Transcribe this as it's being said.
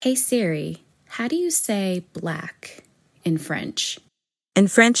Hey Siri, how do you say black in French? In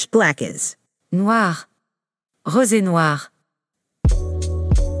French, black is noir, rosé noir.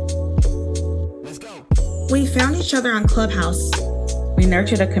 Let's go. We found each other on Clubhouse. We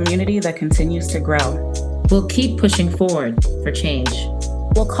nurtured a community that continues to grow. We'll keep pushing forward for change.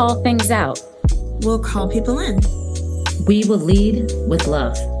 We'll call things out. We'll call people in. We will lead with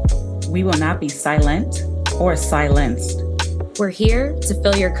love. We will not be silent or silenced. We're here to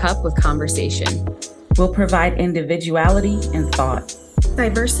fill your cup with conversation. We'll provide individuality and thought.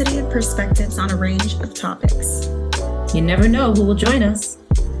 Diversity of perspectives on a range of topics. You never know who will join us.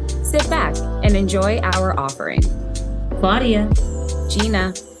 Sit back and enjoy our offering. Claudia,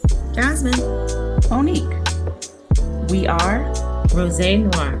 Gina, Jasmine, Monique. We are Rosé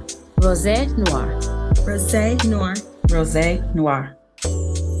Noir. Rosé Noir. Rosé Noir. Rosé Noir.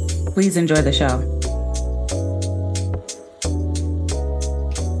 Please enjoy the show.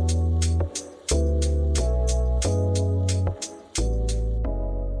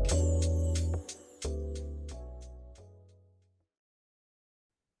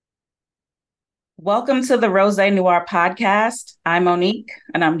 Welcome to the Rosé Noir podcast. I'm Monique,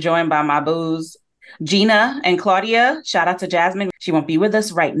 and I'm joined by my boos, Gina and Claudia. Shout out to Jasmine. She won't be with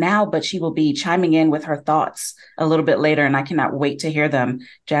us right now, but she will be chiming in with her thoughts a little bit later, and I cannot wait to hear them.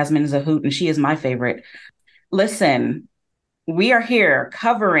 Jasmine is a hoot, and she is my favorite. Listen, we are here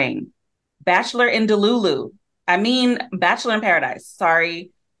covering Bachelor in Delulu. Bachelor in Paradise. Sorry.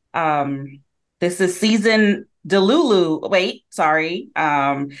 This is season Delulu.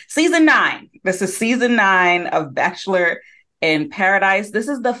 Season 9. This is season 9 of Bachelor in Paradise. This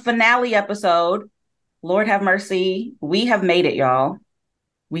is the finale episode. Lord have mercy. We have made it, y'all.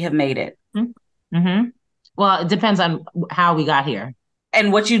 We have made it. Mm-hmm. Well, it depends on how we got here.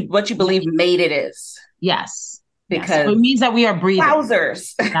 And what you believe made it is. Yes. Because yes. It means that we are breathing.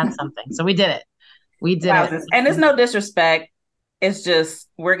 Wowzers. That's something. So we did it. We did it. And it's no disrespect. It's just,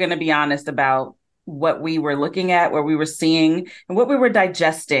 we're going to be honest about what we were looking at, what we were seeing, and what we were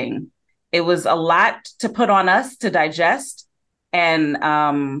digesting. It was a lot to put on us to digest. And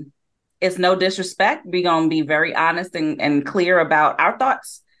it's no disrespect. We're going to be very honest and clear about our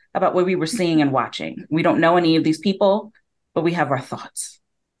thoughts about what we were seeing and watching. We don't know any of these people, but we have our thoughts.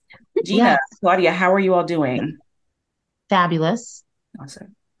 Gina, yes. Claudia, how are you all doing? Fabulous.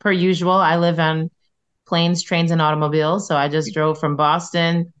 Awesome. Per usual, I live on planes, trains, and automobiles. So I just drove from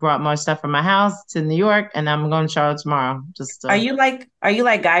Boston, brought more stuff from my house to New York, and I'm going to Charlotte tomorrow. Are you like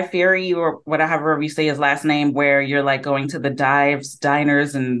Guy Fieri or whatever you say his last name, where you're like going to the dives,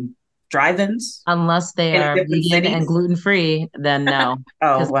 diners, and drive-ins? Unless they are vegan and gluten-free, then no.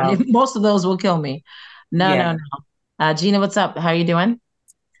 Oh, wow. Most of those will kill me. No. Gina, what's up? How are you doing?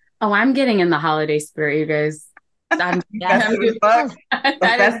 Oh, I'm getting in the holiday spirit, you guys. I'm festive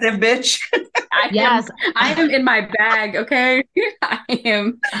bitch. I am in my bag. Okay, I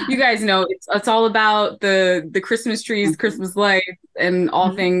am. You guys know it's all about the Christmas trees, Christmas lights, and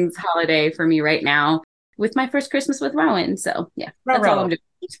all things holiday for me right now. With my first Christmas with Rowan, so yeah, that's all I'm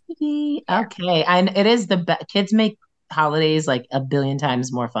doing. Okay, and it is kids make holidays like a billion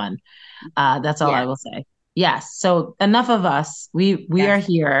times more fun. That's all I will say. Yes. So enough of us. We are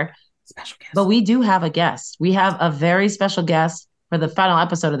here. Special guest. But we do have a guest. We have a very special guest for the final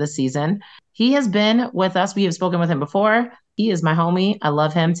episode of the season. He has been with us. We have spoken with him before. He is my homie. I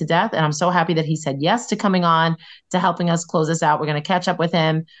love him to death. And I'm so happy that he said yes to coming on to helping us close this out. We're going to catch up with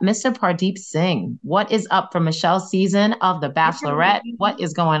him. Mr. Pardeep Singh, what is up for Michelle's season of The Bachelorette? What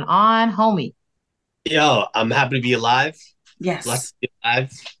is going on, homie? Yo, I'm happy to be alive. Yes. Blessed to be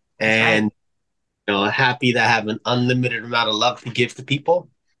alive. And happy to have an unlimited amount of love to give to people.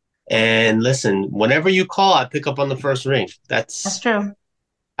 And listen, whenever you call, I pick up on the first ring. That's true.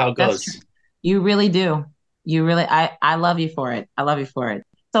 How it goes. You really do. I love you for it. I love you for it.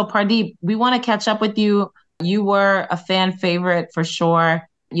 So Pardeep, we want to catch up with you. You were a fan favorite for sure.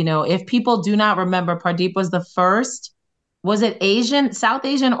 If people do not remember, Pardeep was the first, was it South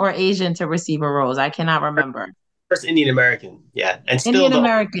Asian or Asian to receive a rose? I cannot remember. First Indian American. Yeah. And still Indian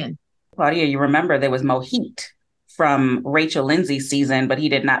American. Claudia, you remember there was Mohit from Rachel Lindsay's season, but he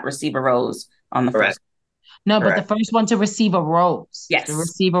did not receive a rose on the first. No, but the first one to receive a rose. Yes. To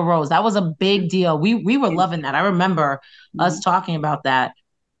receive a rose. That was a big deal. We were loving that. I remember us talking about that.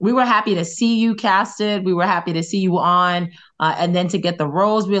 We were happy to see you casted. We were happy to see you on. And then to get the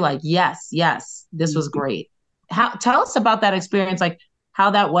rose, we were like, yes, this was great. Tell us about that experience, like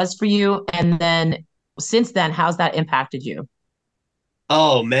how that was for you. And then since then, how's that impacted you?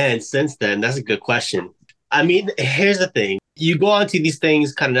 Oh, man, since then, that's a good question. I mean, here's the thing. You go onto these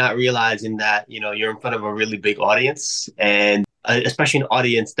things kind of not realizing that, you're in front of a really big audience. And especially an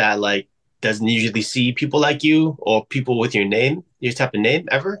audience that like doesn't usually see people like you or people with your type of name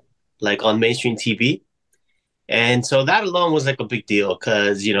ever, like on mainstream TV. And so that alone was like a big deal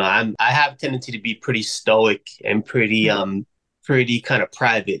because, I have a tendency to be pretty stoic and pretty kind of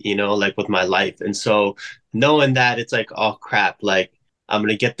private, like with my life. And so knowing that it's like, oh crap, like I'm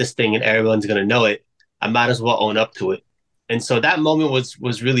gonna get this thing and everyone's gonna know it, I might as well own up to it. And so that moment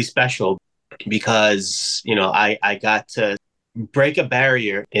was really special because, I got to break a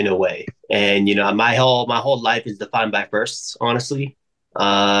barrier in a way. And my whole life is defined by firsts, honestly.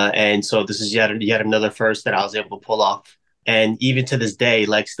 And so this is yet another first that I was able to pull off. And even to this day,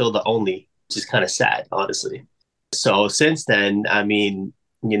 like still the only, which is kind of sad, honestly. So since then, I mean,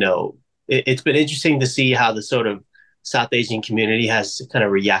 it's been interesting to see how the sort of South Asian community has kind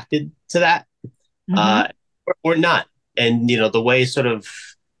of reacted to that, Mhm. or not. And the way sort of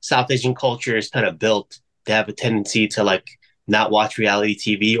South Asian culture is kind of built, they have a tendency to like not watch reality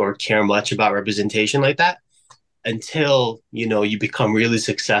TV or care much about representation like that until you become really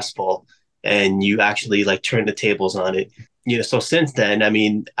successful and you actually like turn the tables on it. So since then, I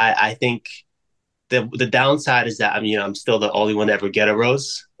mean, I think the downside is that I'm still the only one to ever get a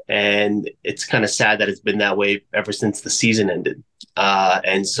rose, and it's kind of sad that it's been that way ever since the season ended.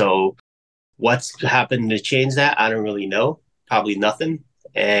 And so what's happened to change that, I don't really know. Probably nothing.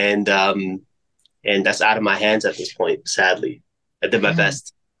 And that's out of my hands at this point, sadly. I did my Yeah.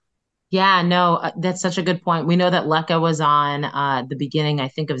 best. Yeah, no, that's such a good point. We know that Lekka was on the beginning, I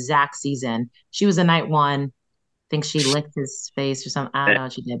think, of Zach's season. She was a night one. I think she licked his face or something. I don't know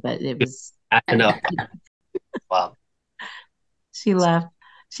what she did, but it was Acting up. Wow. she left.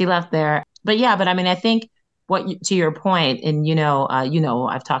 She left there. But yeah, but I mean, I think to your point, and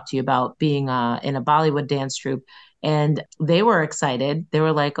I've talked to you about being in a Bollywood dance troupe, and they were excited. They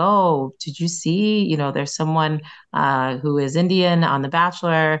were like, "Oh, did you see? There's someone who is Indian on The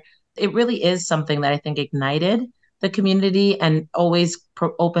Bachelor." It really is something that I think ignited the community and always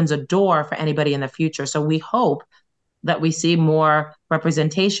opens a door for anybody in the future. So we hope that we see more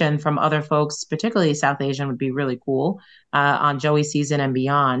representation from other folks, particularly South Asian, would be really cool on Joey season and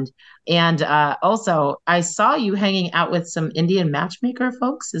beyond. And also, I saw you hanging out with some Indian matchmaker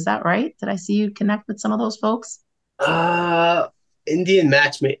folks. Is that right? Did I see you connect with some of those folks? Uh, Indian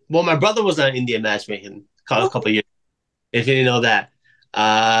matchmaking. Well, my brother was on Indian matchmaking a couple of years, if you didn't know that.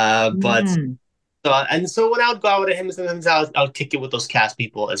 But Mm. so when I would go out with him, sometimes I would kick it with those cast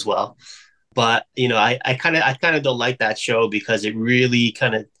people as well. But I kind of don't like that show because it really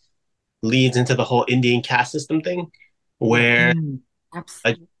kind of leads into the whole Indian caste system thing, where Mm. like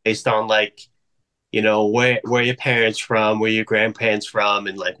Absolutely. based on like where your parents from, where your grandparents from,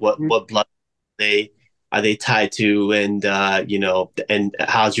 and like what blood they are they tied to, and and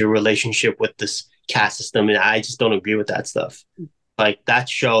how's your relationship with this caste system. And I just don't agree with that stuff. Like that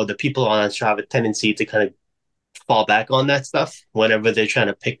show, the people on that show have a tendency to kind of fall back on that stuff whenever they're trying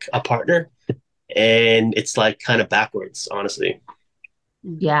to pick a partner, and it's like kind of backwards, honestly.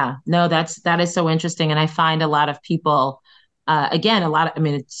 Yeah, no, that is so interesting. And I find a lot of people, again, I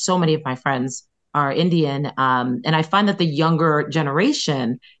mean, so many of my friends are Indian. And I find that the younger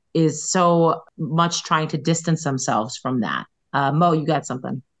generation is so much trying to distance themselves from that. Mo, you got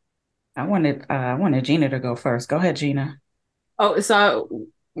something? I wanted Gina to go first. Go ahead, Gina. Oh, so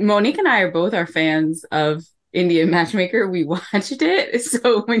Monique and I are both are fans of Indian Matchmaker. We watched it.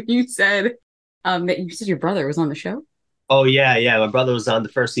 So when you said that you said your brother was on the show. Oh yeah, my brother was on the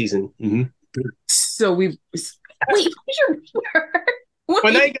first season. So we wait, who's your brother?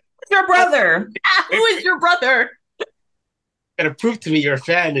 When I Your brother. Who is your brother? gotta prove to me you're a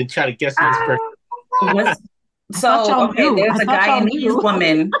fan and try to guess who this person. Was, thought y'all okay, knew. there's I a thought y'all Guyanese knew.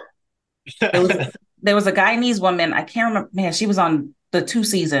 woman. There was a Guyanese woman. I can't remember. Man, she was on the 2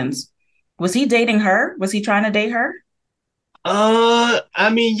 seasons. Was he dating her? Was he trying to date her? I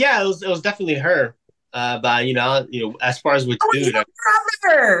mean, yeah, it was definitely her. But as far as which Oh, it's dude, your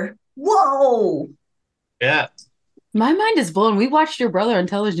brother. Whoa. yeah. My mind is blown. We watched your brother on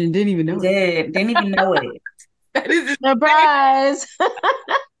television and didn't even He know it. didn't even know it. That is Surprise!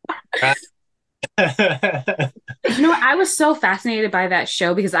 I was so fascinated by that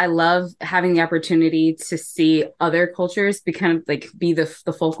show because I love having the opportunity to see other cultures become like be the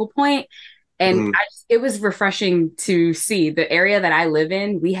focal point. And Mm. it was refreshing to see the area that I live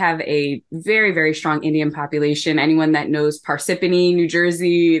in. We have a very, very strong Indian population. Anyone that knows Parsippany, New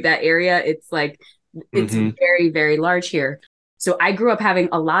Jersey, that area, it's Mhm. very, very large here. So I grew up having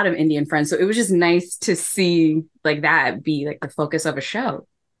a lot of Indian friends. So it was just nice to see like that be like the focus of a show.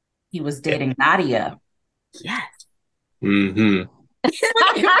 He was dating Nadia. Yes. Hmm.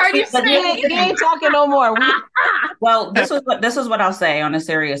 Pardeep But he ain't talking no more. Well, this is what I'll say on a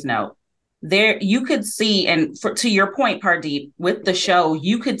serious note. There, you could see, and to your point, Pardeep, with the show,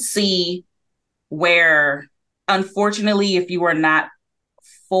 you could see where, unfortunately, if you were not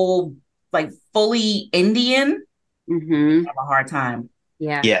fully Indian, you have a hard time.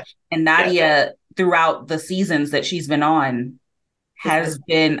 Yeah. And Nadia, throughout the seasons that she's been on, has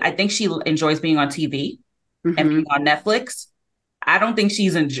been, I think she enjoys being on TV and being on Netflix. I don't think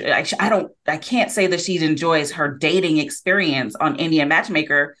I can't say that she enjoys her dating experience on Indian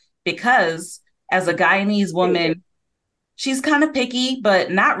Matchmaker, because as a Guyanese woman, she's kind of picky,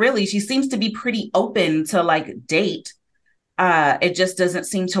 but not really. She seems to be pretty open to like date. It just doesn't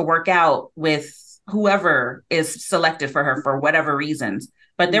seem to work out with whoever is selected for her for whatever reasons.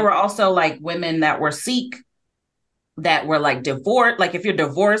 But there were also like women that were Sikh that were like divorced. Like if you're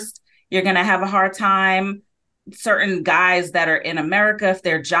divorced, you're going to have a hard time. Certain guys that are in America, if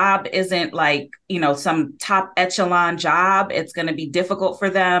their job isn't like, some top echelon job, it's going to be difficult for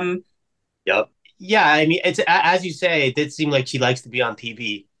them. Yep. Yeah. I mean, it's as you say, it did seem like she likes to be on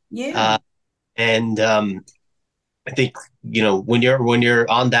TV. Yeah. And I think, when you're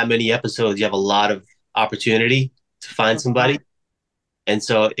on that many episodes, you have a lot of opportunity to find somebody. And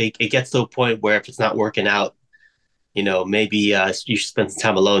so it gets to a point where if it's not working out, maybe you should spend some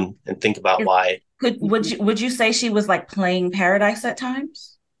time alone and think about why. Would you say she was like playing Paradise at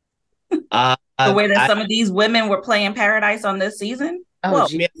times? The way that some of these women were playing Paradise on this season? We'll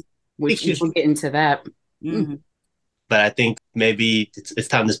get into that. Mm-hmm. But I think maybe it's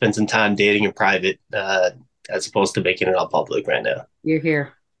time to spend some time dating in private as opposed to making it all public right now. You're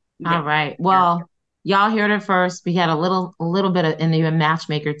here. All right. Well, y'all heard it first. We had a little bit of Indian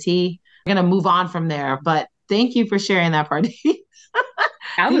Matchmaker tea. We're going to move on from there. But thank you for sharing that, Pardeep.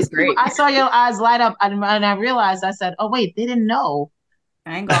 That was great. I saw your eyes light up, and I realized, I said, "Oh wait, they didn't know."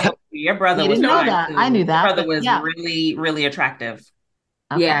 I ain't gonna. Your brother didn't know that. Too. I knew that. Your brother was really, really attractive.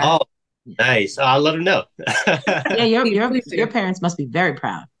 Okay. Yeah. Oh, nice. I'll let him know. Yeah, your parents must be very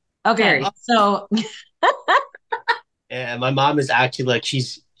proud. Okay, so. And my mom is actually like,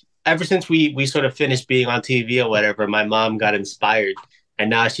 ever since we sort of finished being on TV or whatever, my mom got inspired, and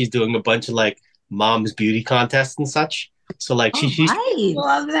now she's doing a bunch of like mom's beauty contests and such. So like she's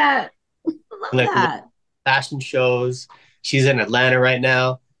love that. Fashion shows. She's in Atlanta right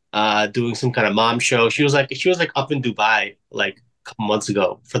now, doing some kind of mom show. She was like up in Dubai like a couple months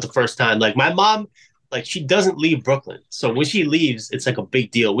ago for the first time. Like my mom, like she doesn't leave Brooklyn, so when she leaves, it's like a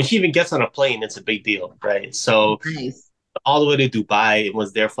big deal. When she even gets on a plane, it's a big deal, right? So all the way to Dubai, and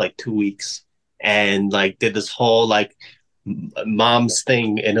was there for like 2 weeks, and like did this whole like mom's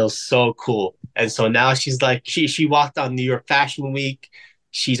thing, and it was so cool. And so now she's like, she walked on New York Fashion Week.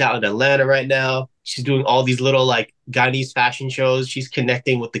 She's out in Atlanta right now. She's doing all these little like Guyanese fashion shows. She's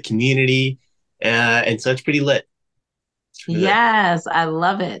connecting with the community, and so it's pretty lit. Yes, I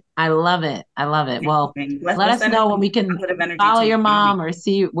love it. I love it. Well, let us know when we can follow your mom or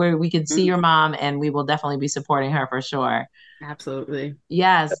see where we can see your mom, and we will definitely be supporting her for sure. Absolutely.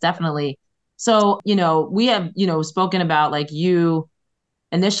 Yes, definitely. So, we have, spoken about like you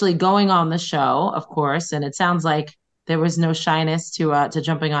initially going on the show, of course, and it sounds like there was no shyness to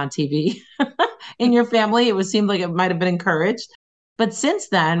jumping on TV in your family. Seemed like it might have been encouraged. But since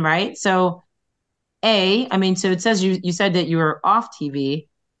then, right? So so it says you said that you were off TV.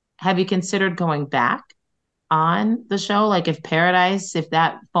 Have you considered going back on the show? Like if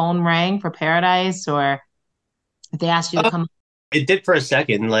that phone rang for Paradise, or if they asked you to come? It did for a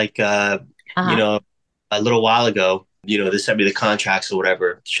second, like, a little while ago, they sent me the contracts or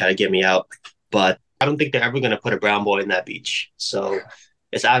whatever to try to get me out. But I don't think they're ever going to put a brown boy in that beach. So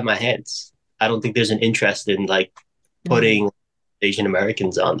it's out of my hands. I don't think there's an interest in like putting Asian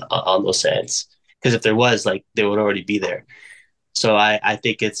Americans on those sands. Because if there was, like, they would already be there. So I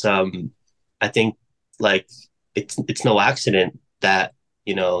think it's it's no accident that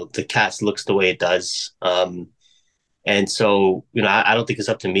the cast looks the way it does. And so I don't think it's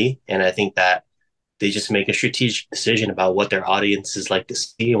up to me, and I think that they just make a strategic decision about what their audiences like to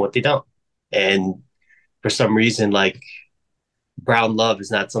see and what they don't. And for some reason, like brown love is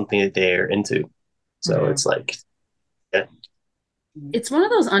not something that they're into. So it's like, yeah. It's one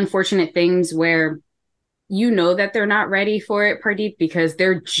of those unfortunate things where that they're not ready for it, Pardeep, because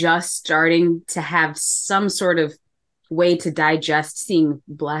they're just starting to have some sort of way to digest seeing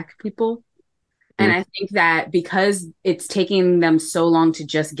Black people. And I think that because it's taking them so long to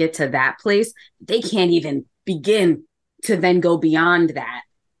just get to that place, they can't even begin to then go beyond that.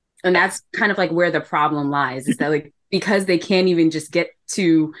 And that's kind of like where the problem lies, is that like, because they can't even just get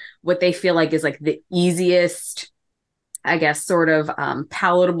to what they feel like is like the easiest I guess, sort of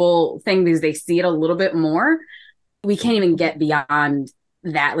palatable thing because they see it a little bit more. We can't even get beyond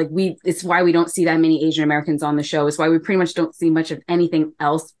that. Like it's why we don't see that many Asian Americans on the show. It's why we pretty much don't see much of anything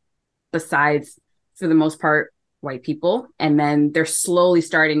else besides, for the most part, white people. And then they're slowly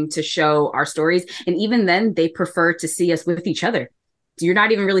starting to show our stories. And even then, they prefer to see us with each other. You're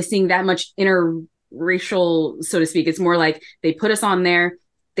not even really seeing that much interracial, so to speak. It's more like they put us on there.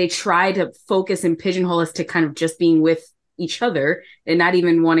 They try to focus and pigeonhole us to kind of just being with each other and not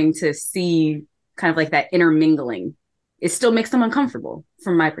even wanting to see kind of like that intermingling. It still makes them uncomfortable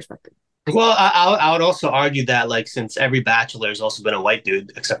from my perspective. Well, I would also argue that, like, since every Bachelor has also been a white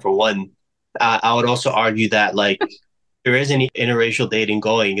dude except for one, I would also argue that, like, there is any interracial dating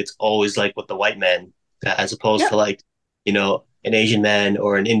going, it's always like with the white man, as opposed to, like, you know, an Asian man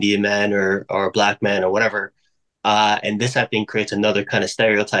or an Indian man or a black man or whatever. And this, I think, creates another kind of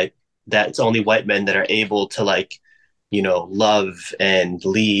stereotype that it's only white men that are able to, like, you know, love and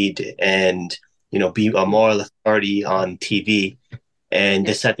lead and, you know, be a moral authority on TV. And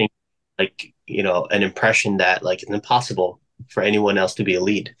this, I think, like, you know, an impression that, like, it's impossible for anyone else to be a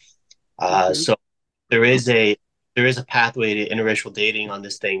lead. So there is a pathway to interracial dating on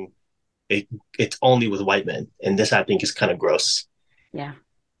this thing. It's only with white men, and this, I think, is kind of gross. Yeah,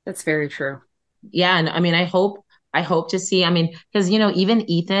 that's very true. Yeah, and I mean, I hope to see. I mean, because you know, even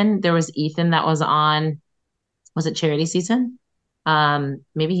Ethan, there was Ethan that was on, was it Charity season?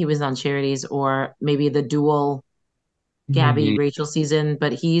 Maybe he was on Charities, or maybe the dual Gabby Rachel season,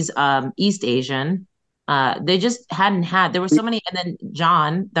 but he's East Asian. They just hadn't had, there were so many. And then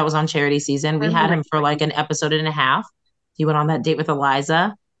John, that was on Charity season, we had him for like an episode and a half. He went on that date with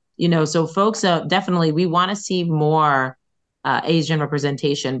Eliza, you know. So folks, definitely we want to see more Asian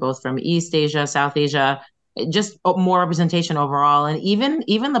representation, both from East Asia, South Asia, just more representation overall. And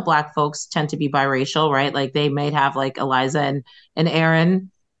even the Black folks tend to be biracial, right? Like they might have like Eliza and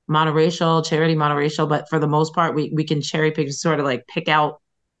Aaron monoracial, Charity monoracial, but for the most part, we can cherry pick, sort of like pick out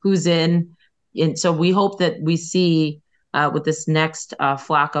who's in. And so we hope that we see with this next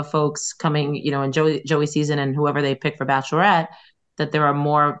flock of folks coming, you know, in Joey season and whoever they pick for Bachelorette, that there are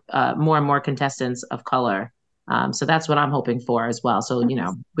more and more contestants of color. So that's what I'm hoping for as well. So, you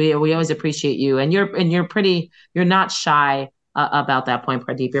know, we always appreciate you, and you're not shy about that point,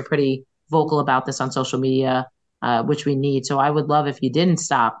 Pardeep. You're pretty vocal about this on social media, which we need. So I would love if you didn't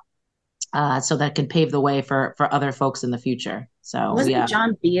stop, so that can pave the way for other folks in the future. So wasn't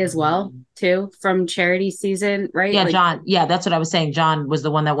John B as well too from Charity season, right? Yeah, like, John. Yeah, that's what I was saying. John was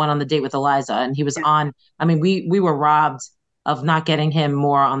the one that went on the date with Eliza, and he was on. I mean, we were robbed of not getting him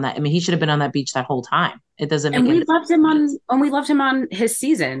more on that. I mean, he should have been on that beach that whole time. It doesn't make and we loved him on, and we loved him on his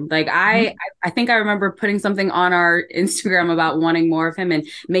season. Like I think I remember putting something on our Instagram about wanting more of him and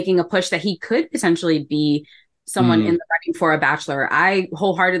making a push that he could potentially be someone in the running for a Bachelor. I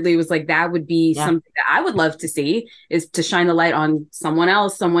wholeheartedly was like, that would be something that I would love to see, is to shine the light on someone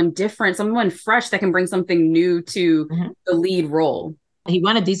else, someone different, someone fresh that can bring something new to the lead role. He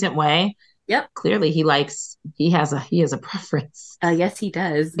went a decent way. Yep. Clearly he has a preference. Yes, he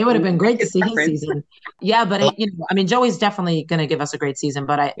does. It would have been great to see his season. Yeah, but you know, I mean, Joey's definitely going to give us a great season,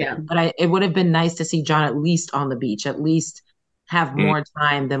 but it would have been nice to see John at least on the beach, at least have more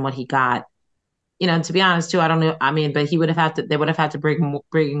time than what he got. You know, and to be honest too, I don't know. I mean, but they would have had to bring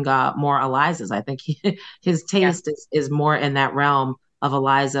more Elizas. I think his taste is more in that realm of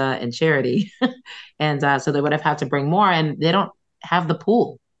Eliza and Charity. And so they would have had to bring more, and they don't have the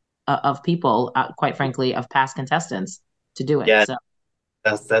pool of people, quite frankly, of past contestants to do it. Yeah, so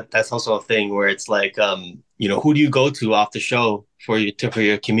that's also a thing where it's like, you know, who do you go to off the show for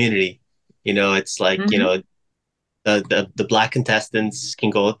your community? You know, it's like, you know, the Black contestants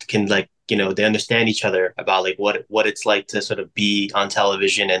can like, you know, they understand each other about like what it's like to sort of be on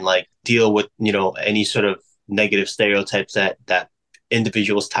television and like deal with, you know, any sort of negative stereotypes that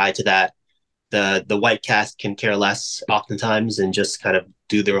individuals tie to that. The white cast can care less oftentimes and just kind of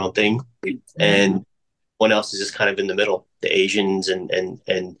do their own thing, and one else is just kind of in the middle. The Asians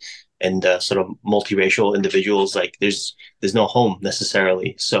and sort of multiracial individuals, like there's no home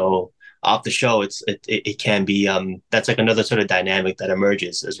necessarily. So off the show, it can be that's like another sort of dynamic that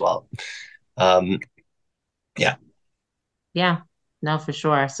emerges as well. No, for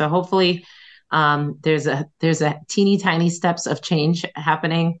sure. So hopefully there's a teeny tiny steps of change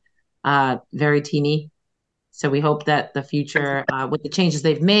happening, very teeny. So we hope that the future, with the changes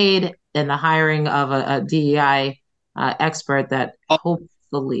they've made and the hiring of a DEI expert, that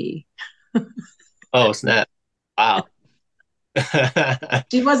hopefully. Oh snap! Wow.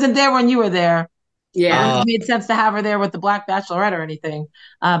 She wasn't there when you were there. Yeah. It made sense to have her there with the Black Bachelorette or anything,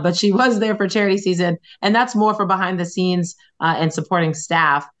 but she was there for charity season, and that's more for behind the scenes and supporting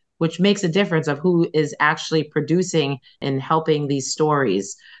staff, which makes a difference of who is actually producing and helping these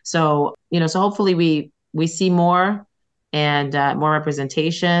stories. So, so hopefully we see more and more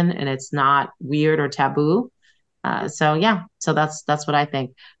representation, and it's not weird or taboo. So that's what I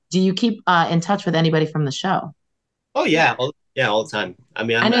think. Do you keep in touch with anybody from the show? Oh yeah, all the time. I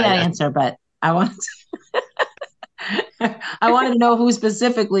mean, I knew that answer, but I wanted I wanted to know who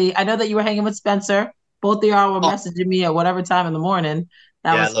specifically. I know that you were hanging with Spencer. Both of y'all were messaging me at whatever time in the morning.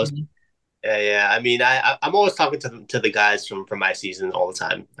 That was funny. Yeah. I mean, I'm always talking to the guys from my season all the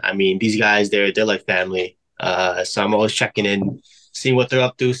time. I mean, these guys, they're like family. So I'm always checking in, seeing what they're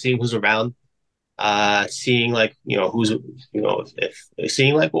up to, seeing who's around, seeing like who's if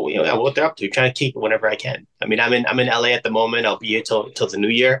seeing like what they're up to, trying to keep it whenever I can. I mean, I'm in LA at the moment. I'll be here till the new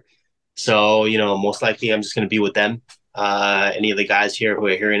year. So, most likely I'm just going to be with them. Any of the guys here who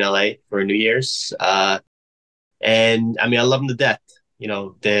are here in LA for New Year's. And I mean, I love them to death.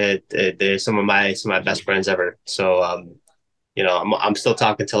 They're some of my best friends ever. So, I'm still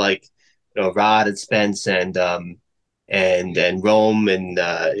talking to like, Rod and Spence and Rome and,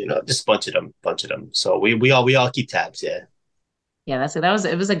 just a bunch of them. So we all keep tabs. Yeah. Yeah,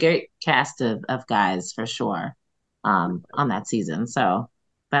 it was a great cast of guys for sure, on that season. So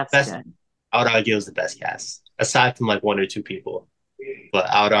that's good. I would argue it was the best cast, aside from like one or two people. But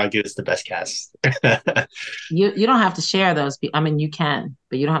I would argue it's the best cast. You don't have to share those. I mean, you can,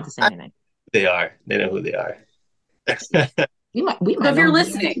 but you don't have to say anything. They are. They know who they are. we might. If you're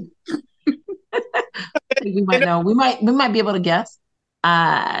listening, we might know. We might be able to guess.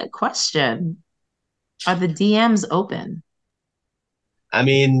 Question: are the DMs open? I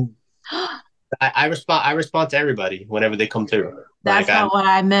mean, I respond to everybody whenever they come through. That's like, not what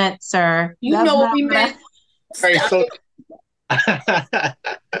I meant, sir. You know what we meant. So,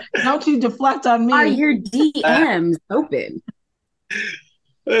 don't you deflect on me. Are your DMs open?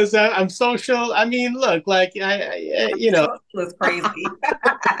 I'm social. I mean, look, like it's crazy.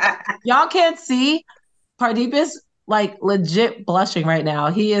 Y'all can't see. Pardeep is like legit blushing right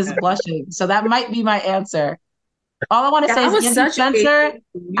now. He is blushing. So that might be my answer. All I want to say is Andy Spencer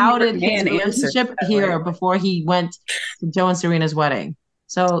outed his relationship here before he went to Joe and Serena's wedding.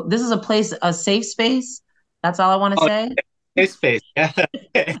 So this is a safe space. That's all I want to say. Safe space. Yeah.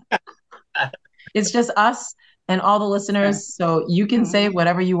 It's just us and all the listeners. So you can say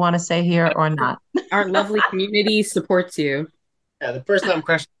whatever you want to say here or not. Our lovely community supports you. Yeah, the person I'm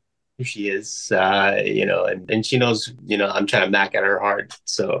crushing who she is, and she knows, I'm trying to mac at her hard.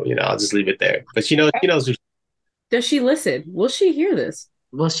 So, I'll just leave it there. But she knows who. Does she listen? Will she hear this?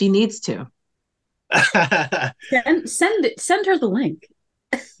 Well, she needs to. Send her the link.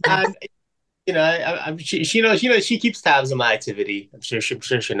 She knows. She keeps tabs on my activity. I'm sure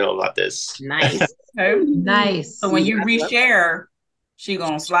she'll know about this. Nice, nice. So when you reshare, she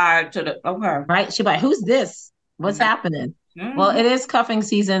gonna slide to the right. She like, who's this? What's happening? Mm-hmm. Well, it is cuffing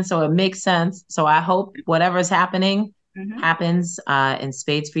season, so it makes sense. So I hope whatever's happening happens in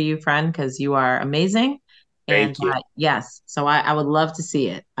spades for you, friend, because you are amazing. Thank you. Yes. So I would love to see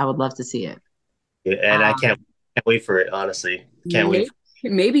it. I would love to see it. Yeah, and I can't wait for it, honestly. Can't wait.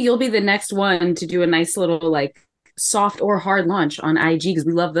 Maybe you'll be the next one to do a nice little like soft or hard launch on IG because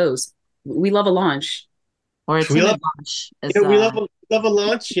we love those. We love a launch. Or a timid launch. We love a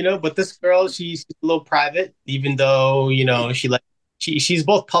launch, but this girl, she's a little private, even though, she's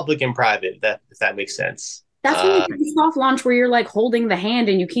both public and private, if that makes sense. That's when you do a soft launch where you're like holding the hand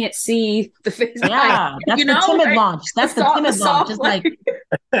and you can't see the face. Yeah, that's the timid launch. That's the timid launch. Just like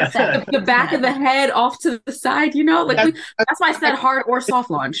the back of the head off to the side, that's why I said hard or soft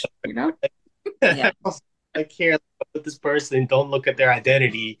launch, Yeah. I care about this person. Don't look at their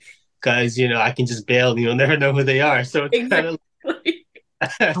identity because, I can just bail and you'll never know who they are. So it's kind of oh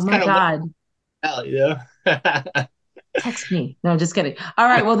my God. Text me. No, just kidding. All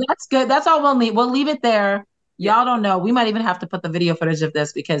right. Well, that's good. That's all we'll need. We'll leave it there. Y'all don't know. We might even have to put the video footage of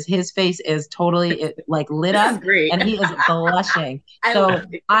this because his face is totally like lit up and he is blushing. So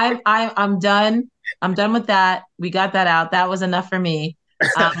I'm done. I'm done with that. We got that out. That was enough for me.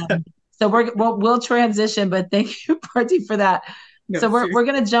 So we'll transition, but thank you, Pardeep, for that. No, so we're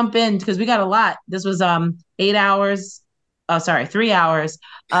gonna jump in because we got a lot. This was 3 hours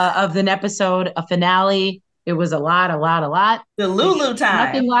of an episode, a finale. It was a lot. The Lulu time.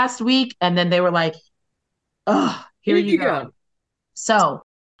 Nothing last week, and then they were like, "Oh, here you go." So,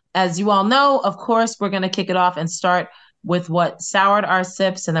 as you all know, of course, we're gonna kick it off and start with what soured our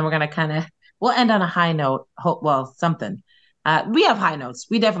sips, and then we're gonna we'll end on a high note. Something. We have high notes.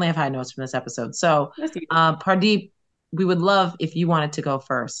 We definitely have high notes from this episode. So, Pardeep, we would love if you wanted to go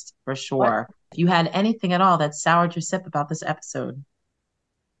first, for sure. If you had anything at all that soured your sip about this episode.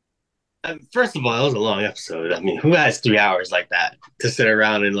 First of all, it was a long episode. I mean, who has 3 hours like that to sit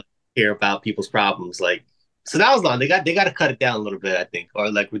around and like, hear about people's problems? Like, so that was long. They got to cut it down a little bit, I think,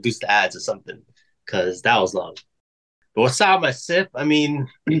 or like reduce the ads or something, because that was long. But what soured my sip? I mean,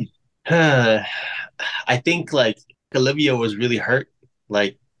 I think like Olivia was really hurt.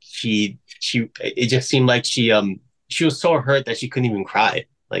 Like it just seemed like she was so hurt that she couldn't even cry.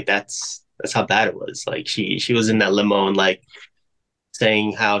 Like that's how bad it was. Like she was in that limo and like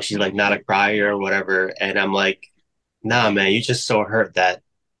saying how she's like not a crier or whatever, and I'm like, nah, man, you're just so hurt that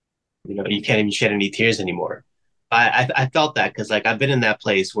you can't even shed any tears anymore. I felt that because like I've been in that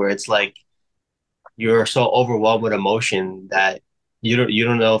place where it's like you're so overwhelmed with emotion that you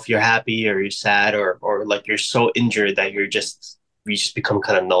don't know if you're happy or you're sad or like you're so injured that you just become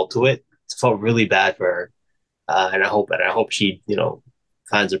kind of null to it. It felt really bad for her, and I hope she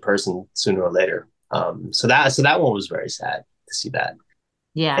finds a person sooner or later. So that one was very sad to see that.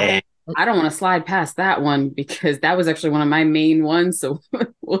 Yeah. And I don't want to slide past that one because that was actually one of my main ones. So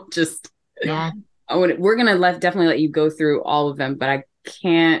we'll just we're gonna definitely let you go through all of them, but I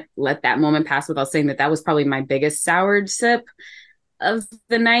can't let that moment pass without saying that was probably my biggest soured sip of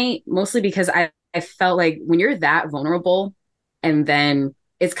the night, mostly because I felt like when you're that vulnerable and then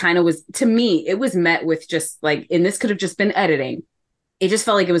it's kind of was, to me, it was met with just like, and this could have just been editing. It just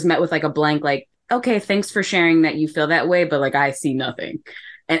felt like it was met with like a blank, like, okay, thanks for sharing that you feel that way, but like, I see nothing.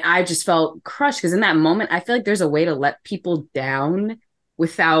 And I just felt crushed because in that moment, I feel like there's a way to let people down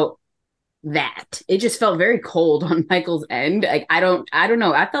without that. It just felt very cold on Michael's end. Like, I don't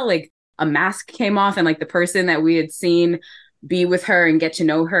know. I felt like a mask came off and like the person that we had seen be with her and get to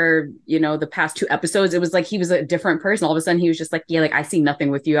know her, the past 2 episodes, it was like he was a different person. All of a sudden he was just like, yeah, like I see nothing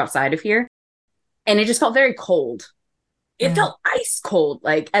with you outside of here. And it just felt very cold. It felt ice cold,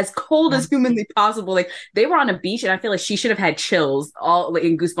 like as cold as humanly possible. Like they were on a beach and I feel like she should have had chills all like,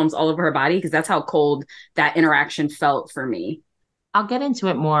 and goosebumps all over her body because that's how cold that interaction felt for me. I'll get into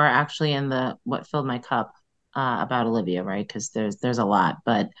it more actually in the what filled my cup about Olivia, right? Because there's a lot.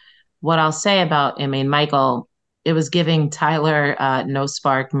 But what I'll say about, Michael, it was giving Tyler no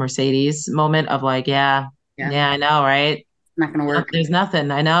spark Mercedes moment of like, yeah, I know, right? Not gonna work. There's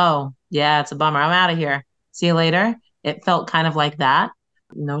nothing. I know. Yeah, it's a bummer. I'm out of here. See you later. It felt kind of like that.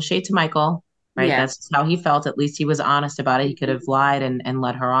 No shade to Michael, right? Yeah. That's how he felt. At least he was honest about it. He could have lied and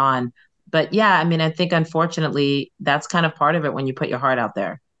led her on. But yeah, I think unfortunately that's kind of part of it when you put your heart out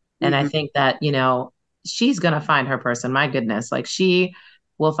there. And I think that, she's going to find her person. My goodness, like she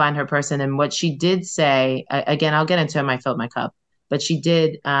will find her person. And what she did say, again, I'll get into it. I filled my cup, but she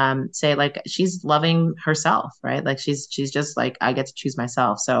did say like, she's loving herself, right? Like she's just like, I get to choose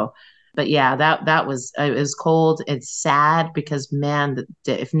myself. So, but yeah, that was, it was cold. It's sad because man,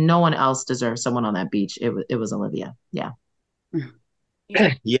 if no one else deserves someone on that beach, it was Olivia. Yeah.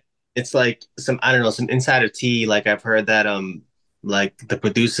 Yeah. It's like some insider tea. Like I've heard that like the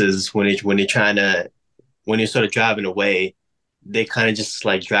producers when you're sort of driving away, they kind of just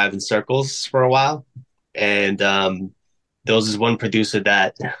like drive in circles for a while. And there was this one producer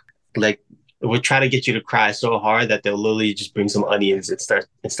that like would try to get you to cry so hard that they'll literally just bring some onions and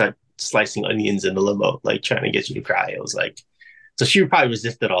start slicing onions in the limo, like trying to get you to cry. It was like, so she probably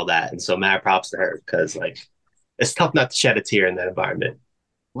resisted all that. And so mad props to her because like it's tough not to shed a tear in that environment.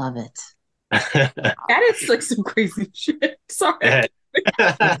 Love it. That is like some crazy shit. Sorry.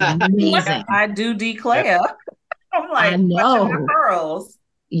 Amazing. I do declare. I'm like, I know. Girls.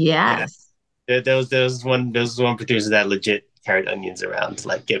 Yes. Yeah. There was one producer that legit carried onions around to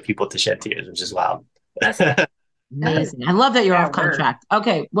like get people to shed tears, which is wild. Amazing. I love that you're off contract.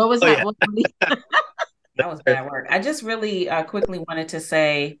 Okay. What was that? Yeah. That was bad work. I just really quickly wanted to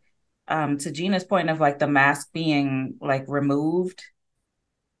say to Gina's point of like the mask being like removed.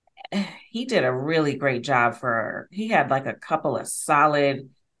 He did a really great job for her. He had like a couple of solid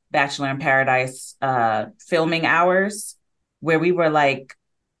Bachelor in Paradise filming hours where we were like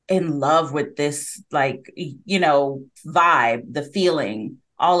in love with this, like, vibe, the feeling,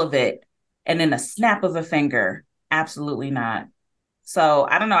 all of it. And in a snap of a finger, absolutely not. So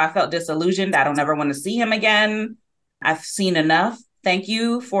I don't know. I felt disillusioned. I don't ever want to see him again. I've seen enough. Thank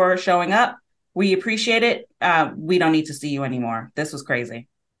you for showing up. We appreciate it. We don't need to see you anymore. This was crazy.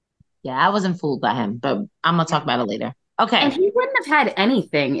 Yeah, I wasn't fooled by him, but I'm going to talk about it later. Okay. And he wouldn't have had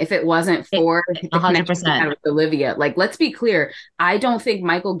anything if it wasn't for the 100% with Olivia. Like, let's be clear. I don't think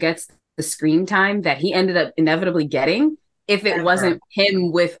Michael gets the screen time that he ended up inevitably getting if it wasn't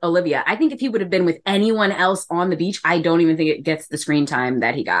him with Olivia. I think if he would have been with anyone else on the beach, I don't even think it gets the screen time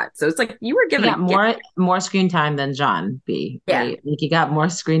that he got. So it's like you were He given got more screen time than John B. Right? Like he got more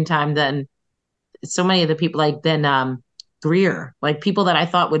screen time than so many of the people, like than Greer, like people that I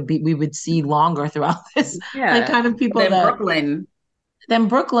thought we would see longer throughout this. Like kind of people Brooklyn. Then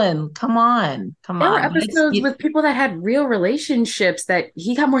Brooklyn, come on. There were episodes with people that had real relationships that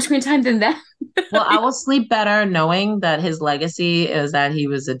he got more screen time than them. Well, I will sleep better knowing that his legacy is that he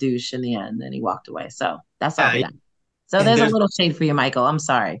was a douche in the end and he walked away. So that's all we got. So there's a little shade for you, Michael. I'm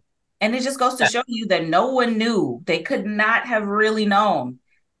sorry. And it just goes to show you that no one knew. They could not have really known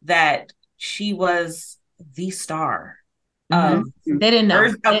that she was the star. They didn't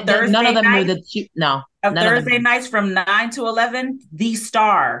know. None of them knew that she. No. Of Thursday nights from 9 to 11, the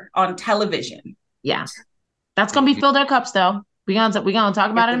star on television. Yeah, that's gonna be fill their cups though. We're gonna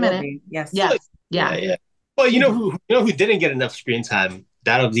talk about it in a minute. Yes. Yeah. Well, you know who didn't get enough screen time?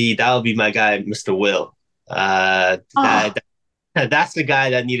 That'll be my guy, Mr. Will. That's the guy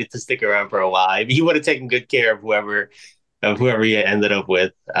that needed to stick around for a while. He would have taken good care of whoever he ended up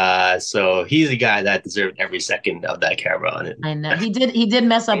with. So he's the guy that deserved every second of that camera on it. I know he did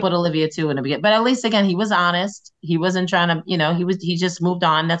mess up with Olivia too in the beginning, but at least again he was honest. He wasn't trying to, he just moved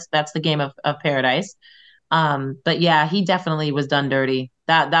on. That's the game of paradise. But yeah, he definitely was done dirty.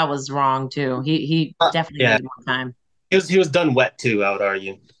 That was wrong too. He definitely needed more time. He was done wet too, I would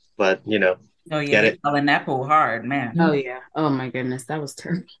argue. But oh yeah, he fell in that pool hard, man. Oh yeah. Oh my goodness, that was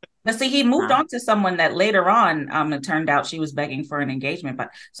terrible. But see, he moved on to someone that later on, it turned out she was begging for an engagement. But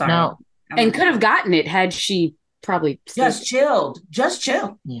sorry, no, and could have gotten it had she probably just chilled.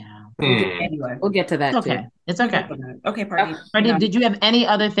 Yeah. Anyway, we'll get to that. Okay, it's okay. Okay, Pardeep. Pardeep, did you have any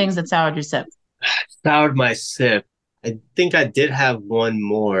other things that soured your sip? Soured my sip. I think I did have one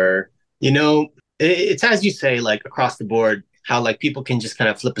more. It's as you say, like across the board, how like people can just kind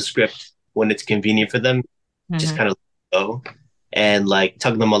of flip a script when it's convenient for them, just kind of go and like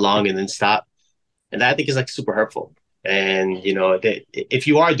tug them along and then stop. And that I think is like super hurtful. And, if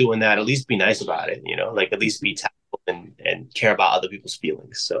you are doing that, at least be nice about it, like at least be tactful and care about other people's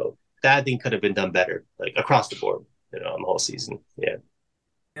feelings. So that I think could have been done better, like across the board, on the whole season. Yeah.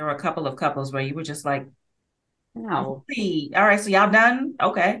 There were a couple of couples where you were just like, no. All right, so y'all done?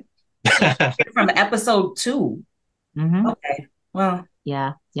 Okay. From episode 2. Okay. Well.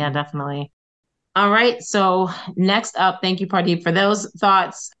 Yeah, definitely. All right. So next up, thank you, Pardeep, for those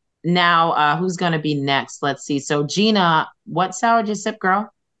thoughts. Now, who's going to be next? Let's see. So Gina, what soured your sip,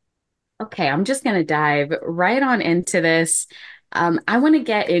 girl? Okay, I'm just going to dive right on into this. I want to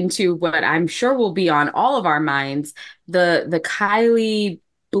get into what I'm sure will be on all of our minds, the Kylie,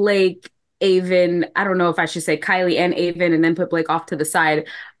 Blake, Aven. I don't know if I should say Kylie and Aven and then put Blake off to the side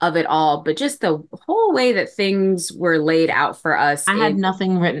of it all, but just the whole way that things were laid out for us. I had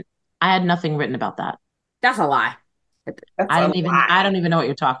nothing written about that. That's a lie. I don't even know what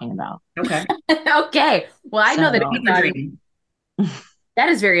you're talking about. Okay. Okay. Well, I know that that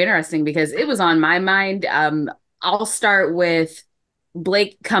is very interesting because it was on my mind. I'll start with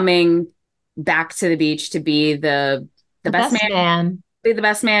Blake coming back to the beach to be the best man. Be the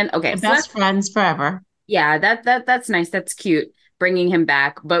best man. Okay. The best friends forever. Yeah, that's nice. That's cute. Bringing him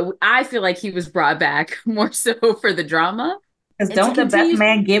back. But I feel like he was brought back more so for the drama. Because don't the best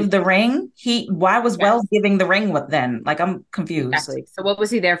man give the ring? Why was Wells giving the ring then? Like, I'm confused. Exactly. So what was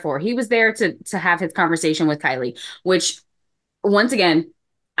he there for? He was there to have his conversation with Kylie, which once again,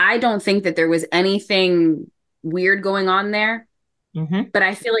 I don't think that there was anything weird going on there. But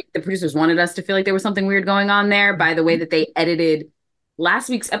I feel like the producers wanted us to feel like there was something weird going on there by the way that they edited last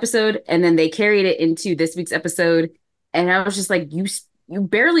week's episode and then they carried it into this week's episode. And I was just like, you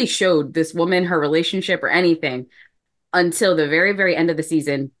barely showed this woman her relationship or anything until the very, very end of the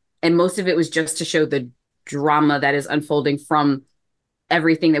season. And most of it was just to show the drama that is unfolding from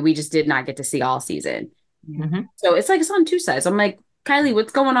everything that we just did not get to see all season. So it's like, it's on two sides. I'm like, Kylie,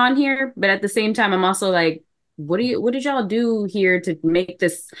 what's going on here? But at the same time, I'm also like, what did y'all do here to make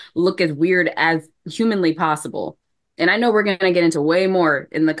this look as weird as humanly possible? And I know we're going to get into way more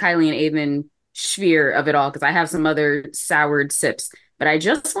in the Kylie and Aven sphere of it all, because I have some other soured sips. But I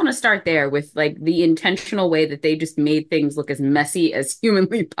just want to start there with like the intentional way that they just made things look as messy as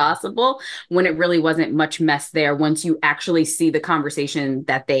humanly possible when it really wasn't much mess there once you actually see the conversation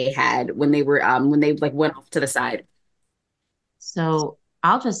that they had when they were when they like went off to the side. So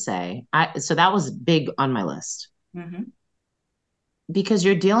I'll just say, so that was big on my list. Because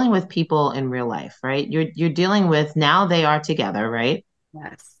you're dealing with people in real life, right? You're dealing with, now they are together, right?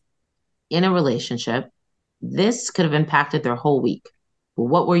 Yes. In a relationship. This could have impacted their whole week. Well,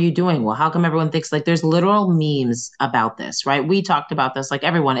 what were you doing? Well, how come everyone thinks like there's literal memes about this, right? We talked about this, like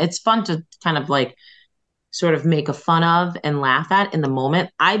everyone. It's fun to kind of like sort of make a fun of and laugh at in the moment.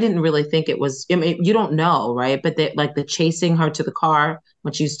 I didn't really think it was, I mean, you don't know, right? But like the chasing her to the car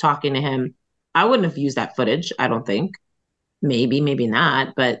when she's talking to him, I wouldn't have used that footage, I don't think. Maybe, maybe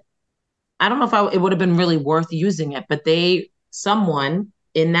not, but I don't know if it would have been really worth using it. But someone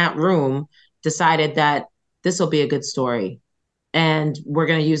in that room decided that this will be a good story. And we're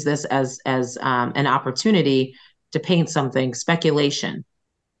going to use this as an opportunity to paint something, speculation.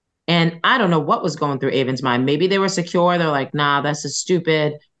 And I don't know what was going through Avon's mind. Maybe they were secure. They're like, nah, that's just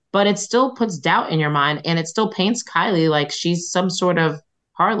stupid. But it still puts doubt in your mind. And it still paints Kylie like she's some sort of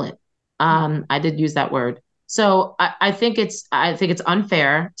harlot. I did use that word. So I think it's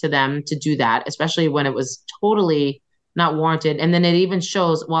unfair to them to do that, especially when it was totally not warranted. And then it even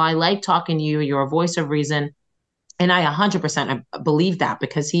shows, well, I like talking to you. You're a voice of reason. And I 100% believe that,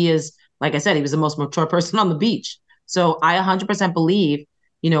 because he is, like I said, he was the most mature person on the beach. So I 100% believe,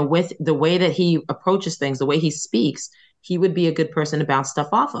 with the way that he approaches things, the way he speaks, he would be a good person to bounce stuff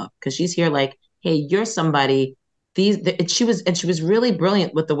off of, because she's here like, hey, you're somebody. She was really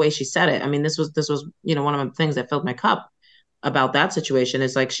brilliant with the way she said it. I mean, this was one of the things that filled my cup about that situation.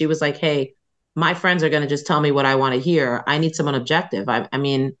 Is like, she was like, hey, my friends are going to just tell me what I want to hear. I need someone objective.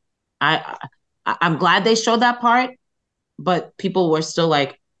 I'm glad they showed that part, but people were still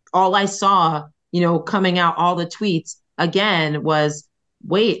like, all I saw, coming out, all the tweets again was,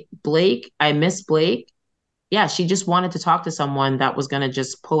 wait, Blake, I miss Blake. Yeah, she just wanted to talk to someone that was going to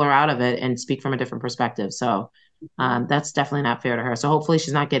just pull her out of it and speak from a different perspective. So that's definitely not fair to her. So hopefully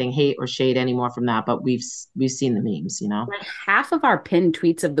she's not getting hate or shade anymore from that. But we've seen the memes, Like half of our pinned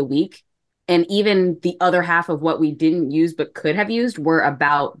tweets of the week, and even the other half of what we didn't use but could have used, were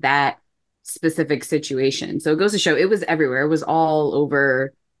about that specific situation. So it goes to show it was everywhere. It was all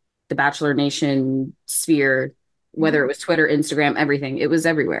over the Bachelor Nation sphere, whether it was Twitter, Instagram, everything. It was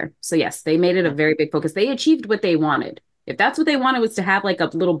everywhere. So yes, they made it a very big focus. They achieved what they wanted. If that's what they wanted, was to have like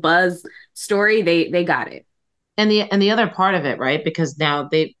a little buzz story, they got it. And the other part of it, right? Because now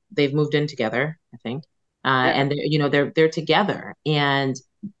they've moved in together, I think. And they're together, and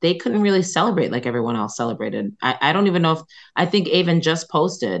they couldn't really celebrate like everyone else celebrated. I don't even know if, I think Avon just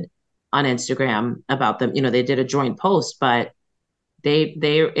posted on Instagram about them. They did a joint post, but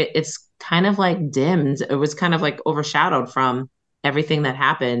it's kind of like dimmed. It was kind of like overshadowed from everything that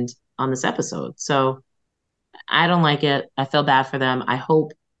happened on this episode. So I don't like it. I feel bad for them. I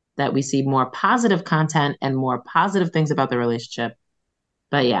hope that we see more positive content and more positive things about the relationship.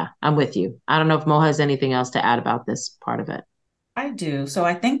 But yeah, I'm with you. I don't know if Mo has anything else to add about this part of it. I do. So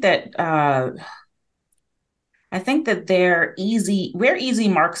I think that we're easy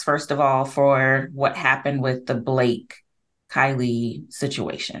marks, first of all, for what happened with the Blake Kylie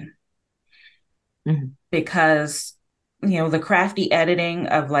situation. Mm-hmm. Because, the crafty editing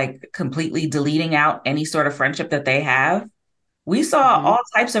of like completely deleting out any sort of friendship that they have. We saw all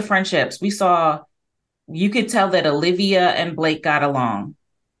types of friendships. You could tell that Olivia and Blake got along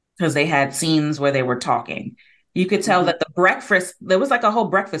because they had scenes where they were talking. You could tell that there was like a whole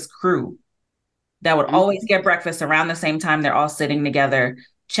breakfast crew that would always get breakfast around the same time. They're all sitting together,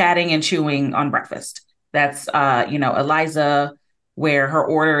 chatting and chewing on breakfast. That's, Eliza, where her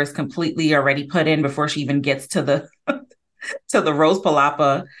order is completely already put in before she even gets to the to the Rose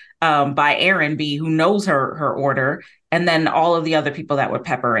Palapa, by Aaron B, who knows her order, and then all of the other people that would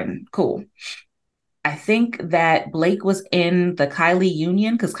pepper in. Cool. I think that Blake was in the Kylie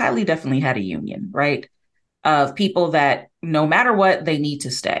union, because Kylie definitely had a union, right? Of people that no matter what, they need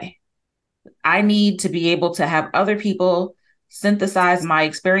to stay. I need to be able to have other people synthesize my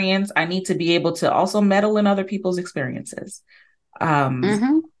experience. I need to be able to also meddle in other people's experiences.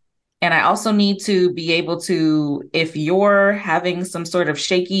 And I also need to be able to, if you're having some sort of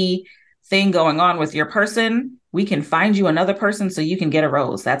shaky thing going on with your person, we can find you another person so you can get a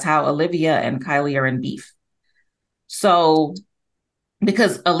rose. That's how Olivia and Kylie are in beef. So,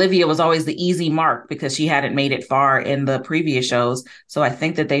 because Olivia was always the easy mark because she hadn't made it far in the previous shows. So I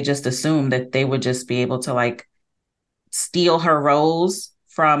think that they just assumed that they would just be able to like steal her rose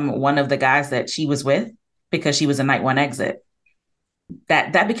from one of the guys that she was with because she was a night one exit.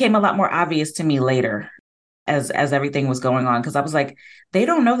 That became a lot more obvious to me later as everything was going on, because I was like, they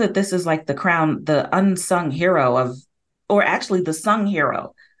don't know that this is like the unsung hero of, or actually the sung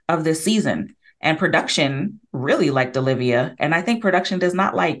hero of this season. And production really liked Olivia. And I think production does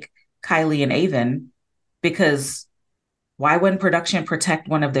not like Kylie and Avon, because why wouldn't production protect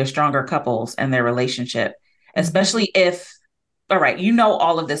one of their stronger couples and their relationship? Especially if, all right,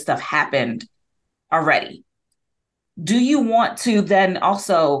 all of this stuff happened already. do you want to then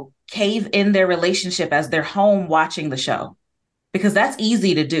also cave in their relationship as they're home watching the show? Because that's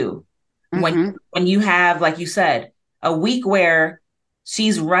easy to do. When you have, like you said, a week where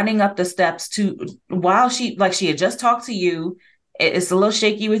she's running up the steps to, while she had just talked to you, it's a little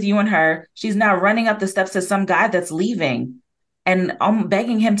shaky with you and her. She's now running up the steps to some guy that's leaving, and I'm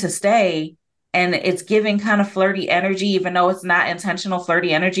begging him to stay. And it's giving kind of flirty energy, even though it's not intentional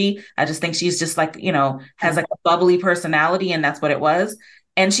flirty energy. I just think she's just like, has like a bubbly personality, and that's what it was.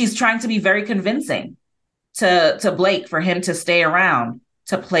 And she's trying to be very convincing to Blake for him to stay around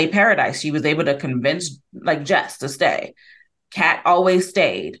to play Paradise. She was able to convince like Jess to stay. Kat always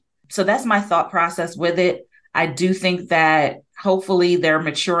stayed. So that's my thought process with it. I do think that hopefully they're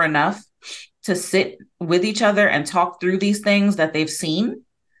mature enough to sit with each other and talk through these things that they've seen.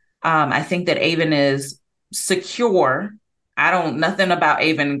 I think that Avon is secure. Nothing about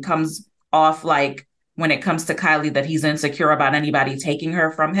Avon comes off like when it comes to Kylie that he's insecure about anybody taking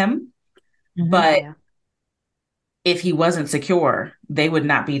her from him. But if he wasn't secure, they would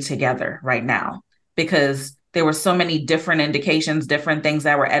not be together right now, because there were so many different indications, different things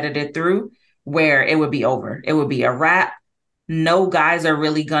that were edited through where it would be over. It would be a wrap. No guys are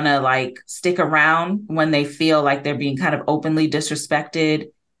really gonna like stick around when they feel like they're being kind of openly disrespected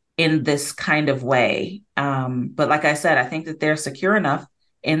in this kind of way. But like I said, I think that they're secure enough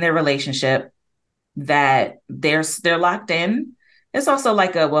in their relationship that they're locked in. It's also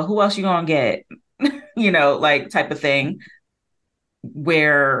like well, who else you gonna get? Like type of thing,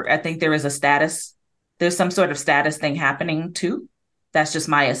 where I think there's some sort of status thing happening too. That's just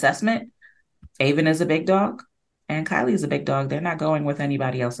my assessment. Avon is a big dog and Kylie is a big dog. They're not going with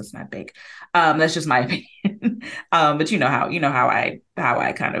anybody else that's not big. That's just my opinion. But you know how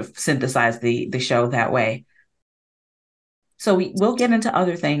I kind of synthesize the show that way. So we'll get into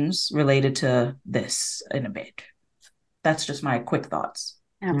other things related to this in a bit. That's just my quick thoughts.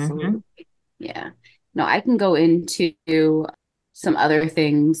 Absolutely. Yeah. No, I can go into some other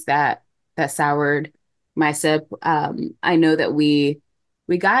things that soured my sip. I know that we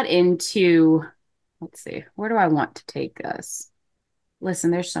got into, let's see, where do I want to take us? Listen,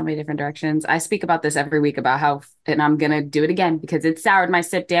 there's so many different directions. I speak about this every week about how, and I'm going to do it again because it soured my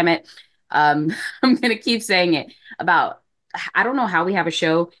sip, damn it. I'm going to keep saying it about, I don't know how we have a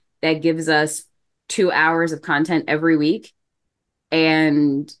show that gives us 2 hours of content every week.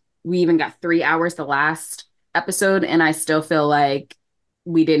 And we even got 3 hours the last episode, and I still feel like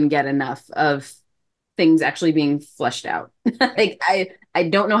we didn't get enough of things actually being fleshed out. Like I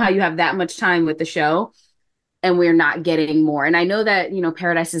don't know how you have that much time with the show and we're not getting more. And I know that,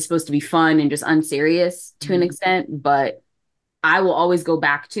 Paradise is supposed to be fun and just unserious to an extent, but I will always go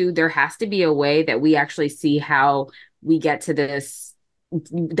back to, there has to be a way that we actually see how we get to this,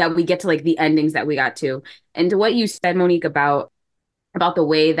 that we get to like the endings that we got to. And to what you said, Monique, about the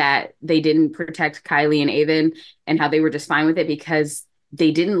way that they didn't protect Kylie and Avon and how they were just fine with it because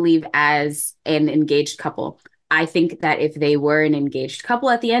they didn't leave as an engaged couple. I think that if they were an engaged couple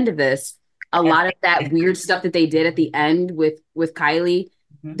at the end of this, a lot of that weird stuff that they did at the end with Kylie,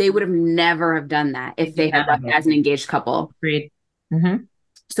 they would have never have done that if they had left as an engaged couple. Agreed.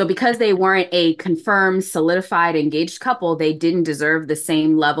 So because they weren't a confirmed, solidified, engaged couple, they didn't deserve the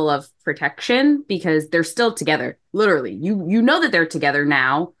same level of protection because they're still together. Literally, you know that they're together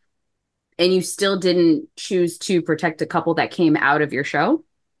now, and you still didn't choose to protect a couple that came out of your show.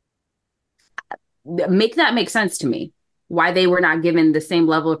 Make that make sense to me. Why they were not given the same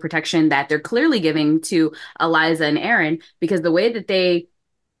level of protection that they're clearly giving to Eliza and Aaron, because the way that they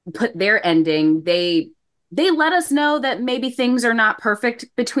put their ending, they let us know that maybe things are not perfect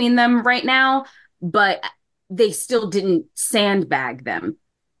between them right now, but they still didn't sandbag them.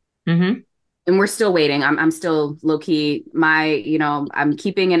 And we're still waiting. I'm still low key. I'm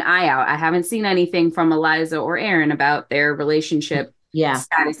keeping an eye out. I haven't seen anything from Eliza or Aaron about their relationship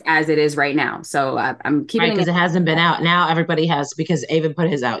status as it is right now. So I'm keeping because it hasn't been out. Now everybody has, because Avon put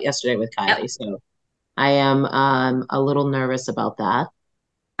his out yesterday with Kylie. Yep. So I am a little nervous about that.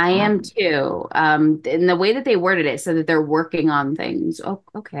 I am too. And the way that they worded it so that they're working on things. Oh,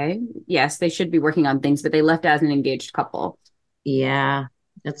 okay. Yes, they should be working on things, but they left as an engaged couple. Yeah.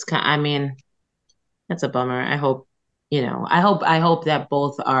 That's a bummer. I hope that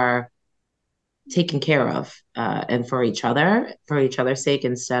both are taken care of and for each other's sake,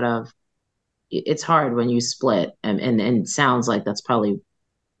 instead of, it's hard when you split and it sounds like that's probably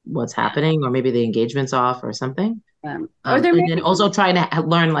what's happening, or maybe the engagement's off or something. Or and then also trying to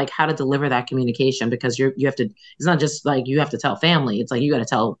learn like how to deliver that communication, because you have to, it's not just like you have to tell family, it's like you got to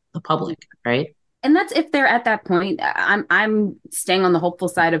tell the public, right? And that's if they're at that point. I'm staying on the hopeful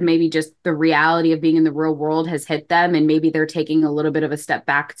side of maybe just the reality of being in the real world has hit them, and maybe they're taking a little bit of a step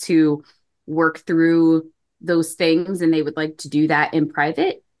back to work through those things, and they would like to do that in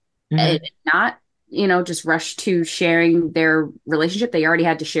private and not, just rush to sharing their relationship. They already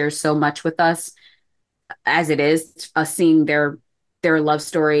had to share so much with us as it is, us seeing their love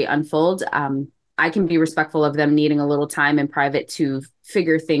story unfold. I can be respectful of them needing a little time in private to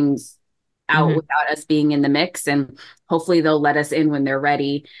figure things out without us being in the mix, and hopefully they'll let us in when they're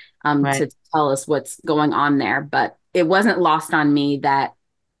ready to tell us what's going on there. But it wasn't lost on me that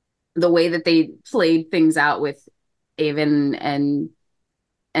the way that they played things out with Avon and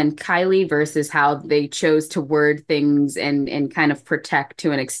Kylie versus how they chose to word things and kind of protect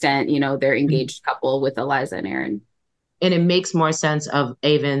to an extent, their engaged couple with Eliza and Aaron. And it makes more sense of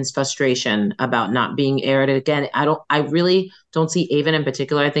Avon's frustration about not being aired again. I really don't see Avon in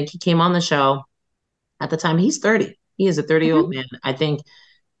particular. I think he came on the show at the time. He's 30. He is a 30-year-old man. I think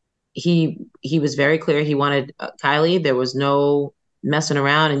he was very clear. He wanted Kylie. There was no messing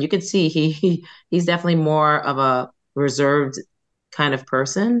around. And you could see he's definitely more of a reserved kind of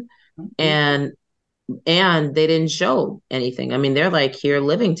person. And they didn't show anything. I mean, they're like here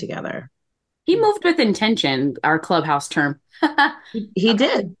living together. He moved with intention, our clubhouse term. He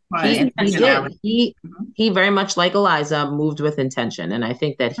did. He did. He very much like Eliza moved with intention. And I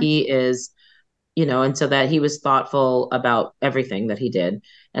think that he is, and so that he was thoughtful about everything that he did.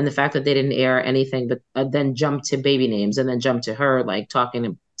 And the fact that they didn't air anything, but then jump to baby names and then jump to her, like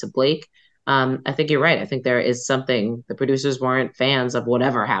talking to Blake. I think you're right. I think there is something, the producers weren't fans of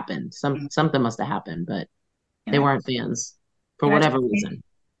whatever happened. Something must have happened, but they weren't fans for whatever reason.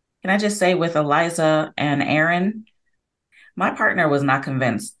 Can I just say with Eliza and Aaron, my partner was not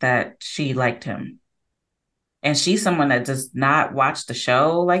convinced that she liked him. And she's someone that does not watch the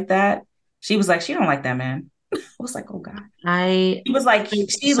show like that. She was like, she don't like that man. I was like, oh God. He was like,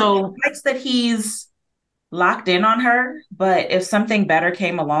 she likes that he's locked in on her, but if something better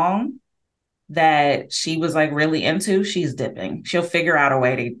came along that she was like really into, she's dipping. She'll figure out a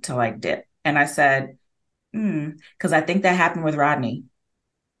way to like dip. And I said, because I think that happened with Rodney.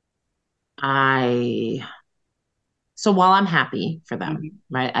 So while I'm happy for them,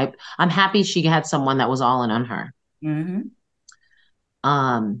 right? I'm happy she had someone that was all in on her.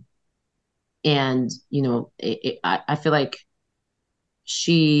 And I feel like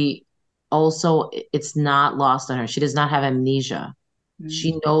she also, it's not lost on her. She does not have amnesia.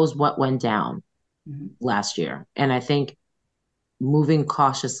 She knows what went down last year. And I think moving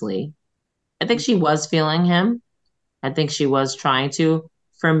cautiously, I think she was feeling him. I think she was trying to.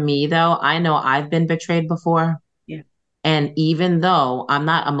 For me, though, I know I've been betrayed before. Yeah. And even though I'm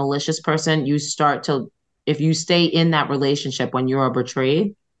not a malicious person, if you stay in that relationship when you're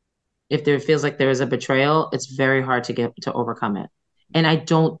betrayed, if there feels like there is a betrayal, it's very hard to overcome it. And I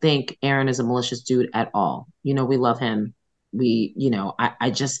don't think Aaron is a malicious dude at all. We love him.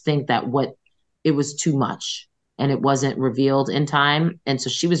 I just think that it was too much and it wasn't revealed in time. And so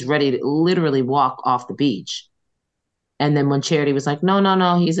she was ready to literally walk off the beach. And then when Charity was like,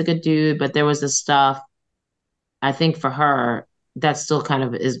 no, he's a good dude, but there was this stuff, I think for her, that still kind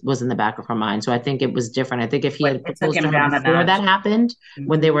of was in the back of her mind. So I think it was different. I think if he had proposed to her before that happened,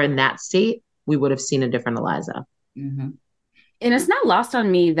 when they were in that state, we would have seen a different Eliza. And it's not lost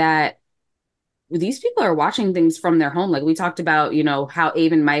on me that these people are watching things from their home. Like we talked about, how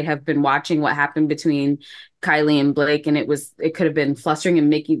Avon might have been watching what happened between Kylie and Blake, and it could have been flustering and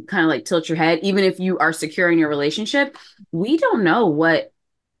make you kind of like tilt your head, even if you are secure in your relationship. We don't know what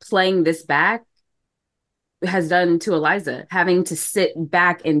playing this back has done to Eliza, having to sit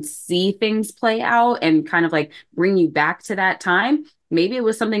back and see things play out and kind of like bring you back to that time. Maybe it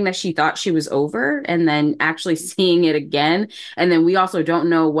was something that she thought she was over and then actually seeing it again. And then we also don't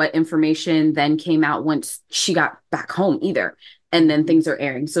know what information then came out once she got back home either. And then things are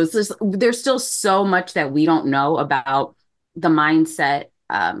airing. So it's just, there's still so much that we don't know about the mindset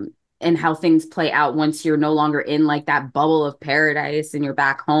and how things play out once you're no longer in like that bubble of paradise and you're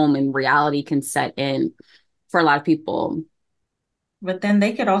back home and reality can set in for a lot of people. But then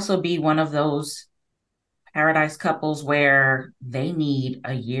they could also be one of those paradise couples where they need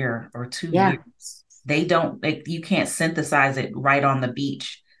a year or 2 years. They don't, you can't synthesize it right on the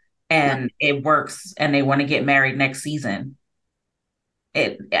beach and it works and they want to get married next season.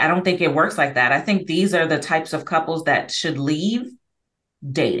 I don't think it works like that. I think these are the types of couples that should leave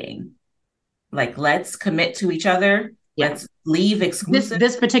dating. Like, let's commit to each other. Yeah. Let's leave exclusive.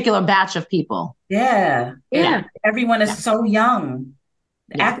 This particular batch of people. Yeah. Everyone is so young.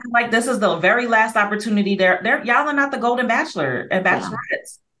 Acting like this is the very last opportunity. Y'all are not the Golden Bachelor and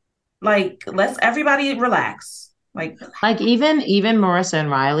Bachelorettes. Like, let's everybody relax. Like even Marissa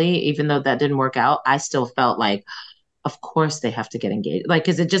and Riley, even though that didn't work out, I still felt like, of course they have to get engaged. Like,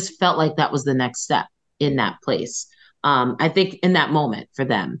 because it just felt like that was the next step in that place. I think in that moment for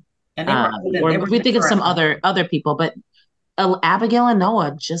them. and they were Or they were if we think of some mature. other people, but Abigail and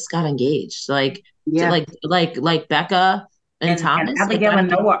Noah just got engaged. Like, Yeah. like Becca and Thomas. And like, Abigail and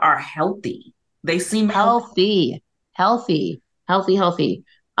Noah are healthy. They seem healthy. On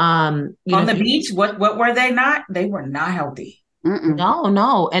the beach, what were they not? They were not healthy.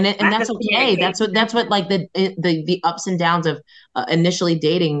 No, and Lack that's of okay. That's what like the ups and downs of initially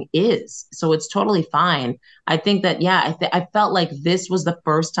dating is. So it's totally fine. I think that I felt like this was the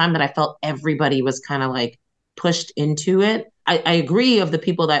first time that I felt everybody was kind of like pushed into it. I agree of the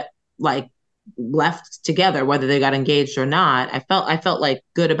people that like left together, whether they got engaged or not. I felt like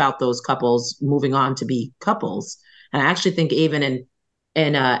good about those couples moving on to be couples, and I actually think even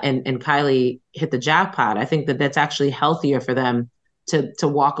and Kylie hit the jackpot. I think that that's actually healthier for them to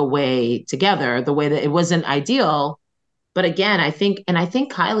walk away together the way that it wasn't ideal. But again, I think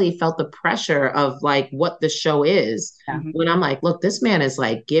Kylie felt the pressure of like what the show is. When I'm like, look, this man is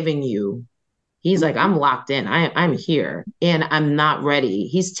like giving you, he's like, I'm locked in. I'm here and I'm not ready.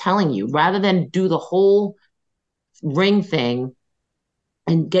 He's telling you rather than do the whole ring thing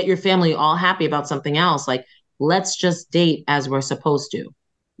and get your family all happy about something else, like, let's just date as we're supposed to.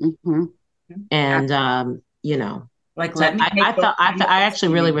 And like, so I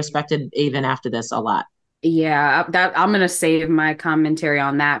actually really respected Avon after this a lot. Yeah, that I'm gonna save my commentary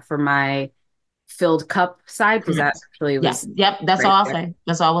on that for my filled cup side because that actually was. Yep. That's all I'll say.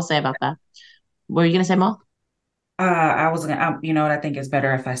 That's all we'll say about that. What were you gonna say, Mo? I was gonna, you know what? I think it's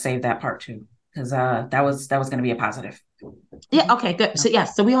better if I save that part too, because that was gonna be a positive. Yeah. Okay. Good. So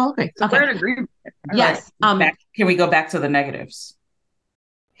yes. So we all agree. So okay. we're in agreement. Yes. Can we go back to the negatives?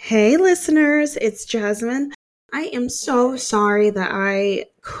 Hey, listeners, it's Jasmine. I am so sorry that I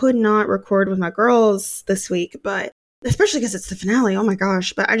could not record with my girls this week, but especially because it's the finale. Oh my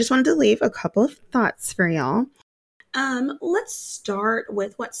gosh. But I just wanted to leave a couple of thoughts for y'all. Let's start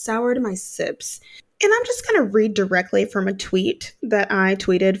with what soured my sips. And I'm just going to read directly from a tweet that I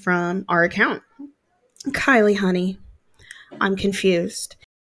tweeted from our account. Kylie, honey, I'm confused.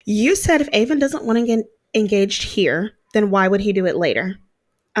 You said if Avon doesn't want to get engaged here, then why would he do it later?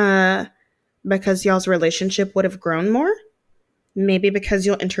 Because y'all's relationship would have grown more? Maybe because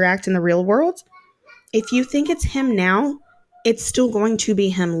you'll interact in the real world? If you think it's him now, it's still going to be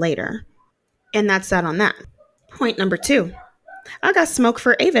him later. And that's that on that. Point number 2. I got smoke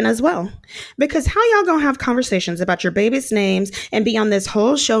for Avon as well. Because how y'all gonna have conversations about your baby's names and be on this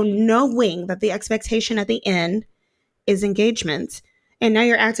whole show knowing that the expectation at the end is engagement, and now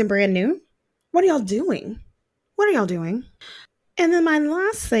you're acting brand new? What are y'all doing? And then my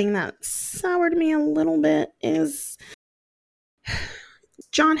last thing that soured me a little bit is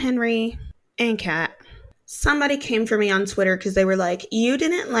John Henry and Kat. Somebody came for me on Twitter because they were like, you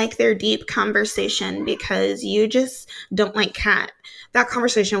didn't like their deep conversation because you just don't like Kat. That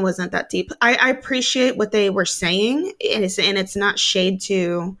conversation wasn't that deep. I appreciate what they were saying, and it's not shade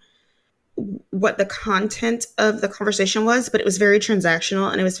to what the content of the conversation was, but it was very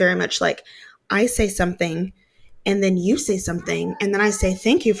transactional, and it was very much like, I say something, and then you say something, and then I say,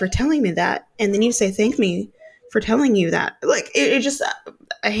 thank you for telling me that, and then you say, thank me for telling you that. Like, it just,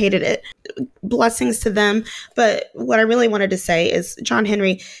 I hated it. Blessings to them. But what I really wanted to say is, John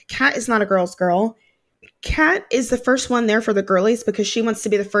Henry, Kat is not a girl's girl. Kat is the first one there for the girlies because she wants to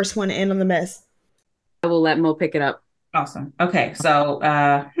be the first one in on the mess. I will let Mo pick it up. Awesome. Okay, so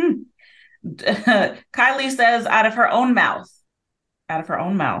Kylie says out of her own mouth,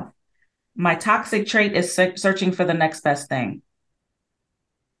 my toxic trait is searching for the next best thing.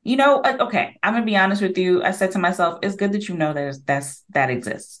 You know, okay, I'm going to be honest with you. I said to myself, it's good that you know that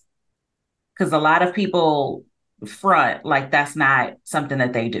exists. Because a lot of people front like that's not something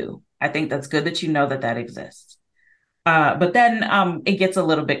that they do. I think that's good that you know that exists. But then it gets a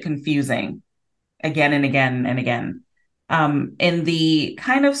little bit confusing again and again and again. In the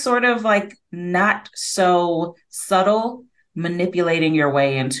kind of sort of like not so subtle manipulating your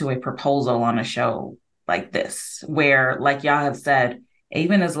way into a proposal on a show like this, where, like y'all have said,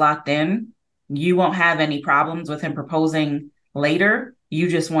 Avon is locked in. You won't have any problems with him proposing later. You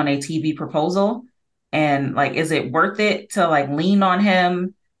just want a TV proposal. And like, is it worth it to like lean on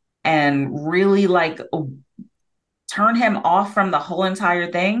him and really like turn him off from the whole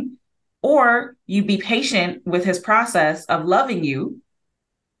entire thing? Or you be patient with his process of loving you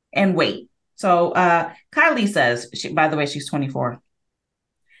and wait. So Kylie says, by the way, she's 24.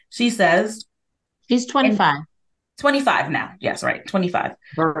 She says, she's 25. 25 now. Yes, right. 25.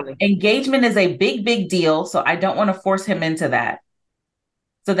 Burly. Engagement is a big, big deal. So I don't want to force him into that.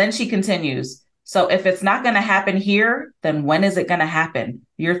 So then she continues. So if it's not going to happen here, then when is it going to happen?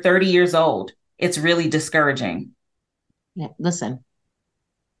 You're 30 years old. It's really discouraging. Yeah, listen,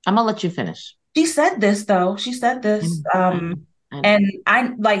 I'm gonna let you finish. She said this though. She said this. And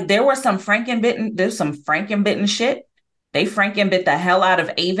I like there was some Frankenbitten shit. They Frankenbit the hell out of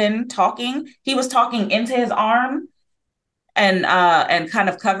Avon talking. He was talking into his arm and kind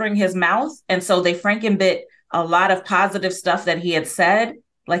of covering his mouth. And so they Frankenbit a lot of positive stuff that he had said,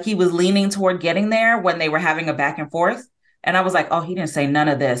 like he was leaning toward getting there when they were having a back and forth. And I was like, oh, he didn't say none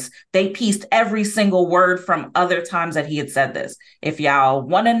of this. They pieced every single word from other times that he had said this. If y'all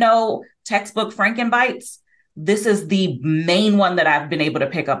want to know textbook Frankenbites, this is the main one that I've been able to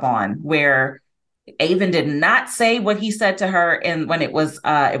pick up on, where Avon did not say what he said to her and when it was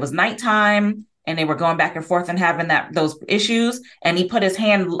nighttime and they were going back and forth and having those issues. And he put his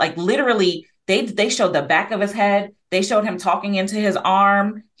hand, like literally, they showed the back of his head. They showed him talking into his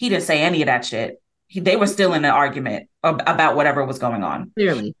arm. He didn't say any of that shit. They were still in an argument about whatever was going on.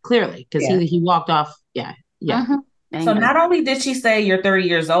 Clearly, because he walked off. Yeah. Mm-hmm. So not only did she say you're 30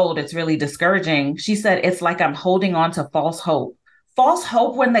 years old, it's really discouraging. She said, it's like I'm holding on to false hope. False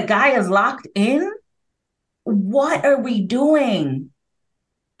hope when the guy is locked in? What are we doing?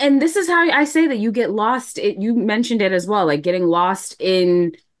 And this is how I say that you get lost. You mentioned it as well, like getting lost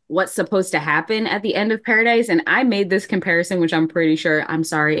in what's supposed to happen at the end of Paradise. And I made this comparison, which I'm pretty sure, I'm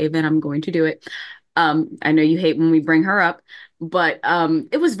sorry, Avon, I'm going to do it. I know you hate when we bring her up, but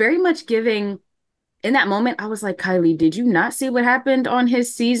it was very much giving. In that moment, I was like, Kylie, did you not see what happened on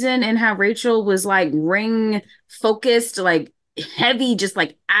his season and how Rachel was like ring focused, like heavy, just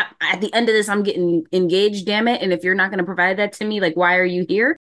like at the end of this, I'm getting engaged, damn it. And if you're not going to provide that to me, like, why are you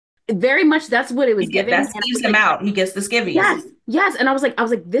here? Very much that's what it was giving. That skeeves him out. He gets the skivvies. Yes. And I was like,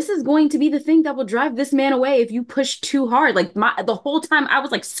 this is going to be the thing that will drive this man away if you push too hard. Like the whole time I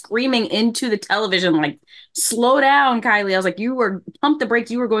was like screaming into the television, like, slow down, Kylie. I was like, you were pump the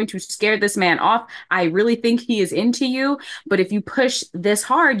brakes. You were going to scare this man off. I really think he is into you. But if you push this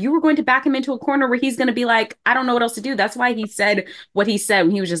hard, you were going to back him into a corner where he's going to be like, I don't know what else to do. That's why he said what he said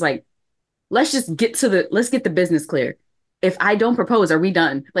when he was just like, let's get the business clear. If I don't propose, are we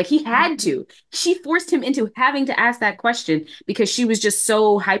done? Like he had to. She forced him into having to ask that question because she was just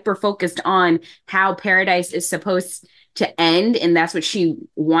so hyper focused on how Paradise is supposed to end. And that's what she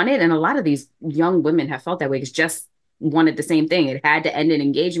wanted. And a lot of these young women have felt that way because just wanted the same thing. It had to end in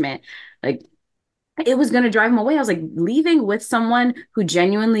engagement. Like it was going to drive him away. I was like, leaving with someone who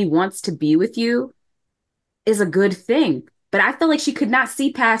genuinely wants to be with you is a good thing. But I feel like she could not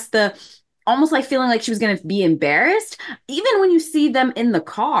see past the almost like feeling like she was going to be embarrassed. Even when you see them in the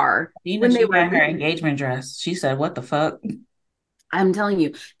car. Even when they were in her engagement dress, she said, what the fuck? I'm telling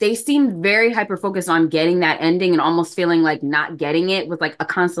you, they seemed very hyper-focused on getting that ending and almost feeling like not getting it with like a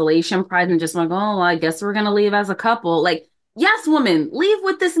consolation prize and just like, oh, I guess we're going to leave as a couple. Like, yes, woman, leave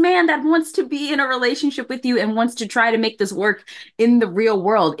with this man that wants to be in a relationship with you and wants to try to make this work in the real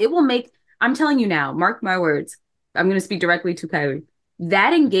world. It will make, I'm telling you now, mark my words. I'm going to speak directly to Kylie.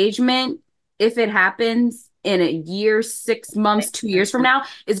 That engagement, if it happens in a year, 6 months, 2 years from now,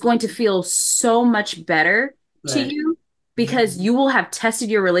 is going to feel so much better to you because you will have tested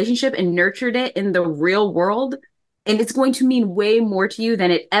your relationship and nurtured it in the real world. And it's going to mean way more to you than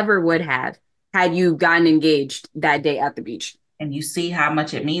it ever would have had you gotten engaged that day at the beach. And you see how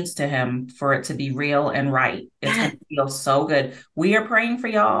much it means to him for it to be real and right. It's going to feel so good. We are praying for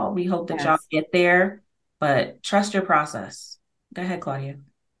y'all. We hope that y'all get there, but trust your process. Go ahead, Claudia.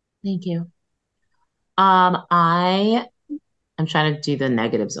 Thank you. I'm trying to do the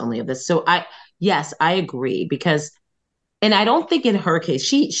negatives only of this. So I agree because, and I don't think in her case,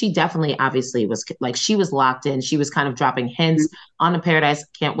 she definitely obviously was like, she was locked in. She was kind of dropping hints on the Paradise.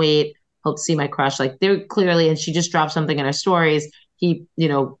 Can't wait. Hope to see my crush. Like they're clearly, and she just dropped something in her stories. He,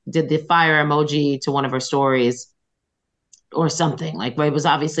 did the fire emoji to one of her stories or something like, but it was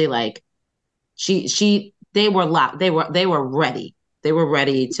obviously like they were locked. They were ready. They were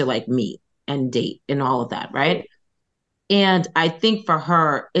ready to like meet and date and all of that. Right. And I think for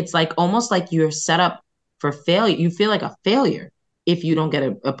her, it's like almost like you're set up for failure. You feel like a failure if you don't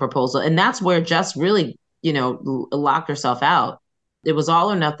get a proposal. And that's where Jess really, locked herself out. It was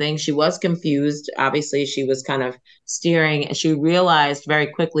all or nothing. She was confused. Obviously, she was kind of steering. And she realized very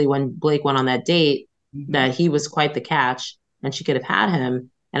quickly when Blake went on that date that he was quite the catch and she could have had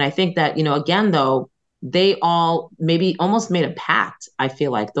him. And I think that, again, though, they all maybe almost made a pact, I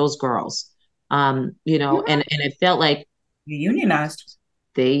feel like, those girls. And it felt like you unionized.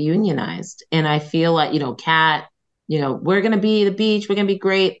 They unionized. And I feel like, Kat we're going to be the beach. We're going to be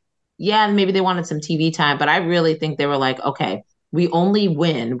great. Yeah, maybe they wanted some TV time, but I really think they were like, okay, we only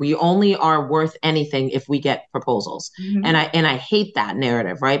win. We only are worth anything if we get proposals. Mhm. And I hate that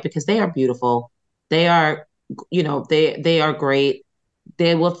narrative, right? Because they are beautiful. They are, they are great.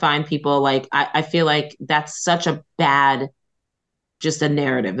 They will find people. Like I feel like that's such a bad, just a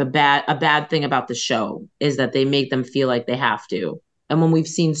narrative. A bad thing about the show is that they make them feel like they have to. And when we've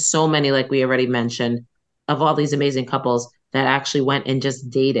seen so many, like we already mentioned, of all these amazing couples that actually went and just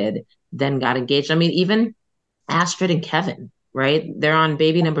dated, then got engaged. I mean, even Astrid and Kevin, right? They're on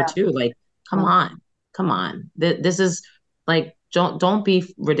baby number 2. Like, come on. This is like, don't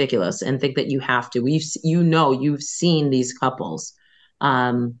be ridiculous and think that you have to. You've seen these couples.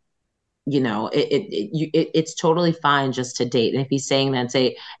 It's totally fine just to date. And if he's saying that,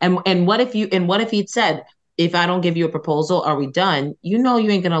 say, and what if he'd said, if I don't give you a proposal, are we done? You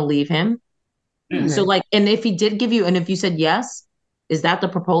ain't gonna leave him. Mhm. So like, and if he did give you, and if you said yes, is that the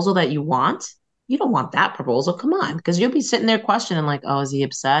proposal that you want? You don't want that proposal. Come on, because you'll be sitting there questioning, like, oh, is he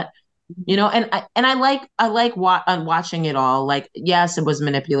upset? And I like watching it all. Like, yes, it was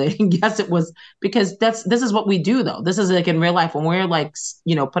manipulating. Yes, it was, because this is what we do, though. This is like in real life when we're like,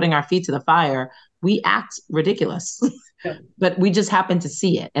 putting our feet to the fire, we act ridiculous, Yeah. but we just happen to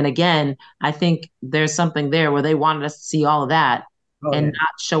see it. And again, I think there's something there where they wanted us to see all of that and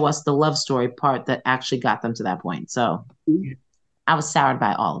not show us the love story part that actually got them to that point. So I was soured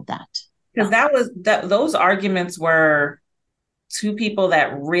by all of that. Because those arguments were two people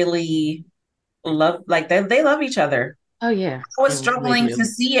that really love, like they love each other. Oh yeah. I was They struggling really do. to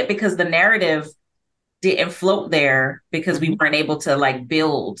see it because the narrative didn't float there because we weren't able to like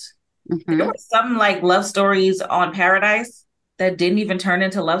build. Mhm. There were some like love stories on Paradise that didn't even turn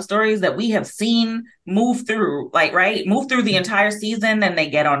into love stories that we have seen move through the entire season, and they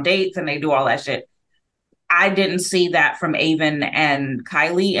get on dates and they do all that shit. I didn't see that from Avon and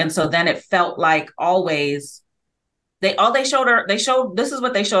Kylie. And so then it felt like always they showed this is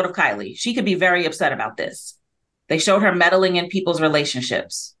what they showed of Kylie. She could be very upset about this. They showed her meddling in people's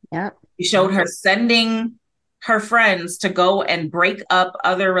relationships. Yep. They showed her sending her friends to go and break up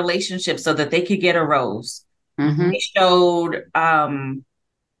other relationships so that they could get a rose. Mhm. They showed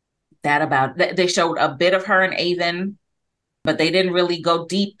they showed a bit of her and Avon, but they didn't really go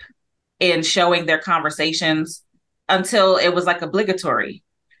deep in showing their conversations until it was like obligatory.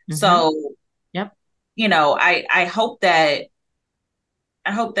 Mhm. So, Yep. I hope that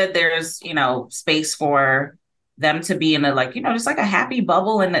there's, space for them to be in a, like, just like a happy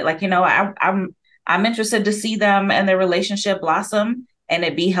bubble. And like, I'm interested to see them and their relationship blossom and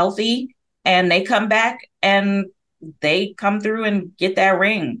it be healthy, and they come back and they come through and get that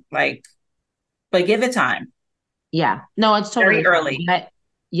ring. Like, but give it time. Yeah. No, it's totally Very early.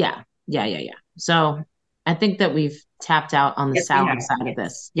 Yeah. So I think that we've tapped out on the Yes, we sour have. side of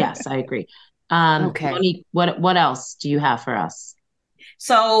this. Yes, I agree. Okay. Monique, what else do you have for us?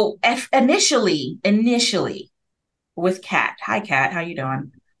 So initially with Kat. Hi, Kat. How you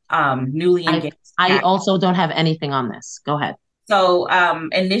doing? Newly engaged. I Kat. also don't have anything on this. Go ahead. So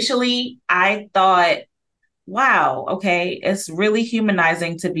initially I thought, wow, okay, it's really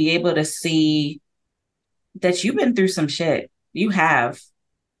humanizing to be able to see that you've been through some shit. You have.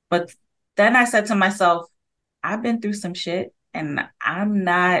 But then I said to myself, I've been through some shit, and I'm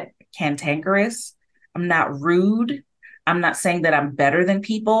not cantankerous. I'm not rude. I'm not saying that I'm better than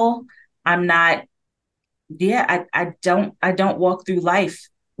people. I'm not, I don't walk through life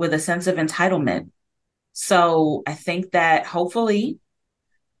with a sense of entitlement. So I think that hopefully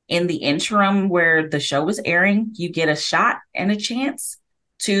in the interim where the show is airing, you get a shot and a chance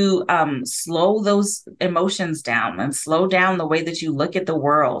to slow those emotions down and slow down the way that you look at the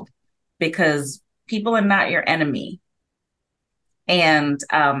world, because people are not your enemy. And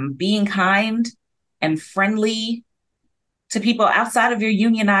being kind and friendly to people outside of your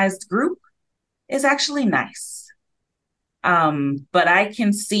unionized group is actually nice. But I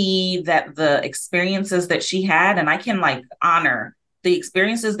can see that the experiences that she had, and I can like honor the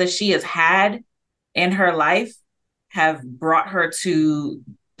experiences that she has had in her life, have brought her to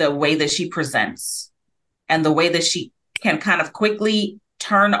the way that she presents and the way that she can kind of quickly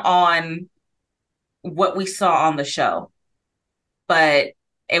turn on what we saw on the show. But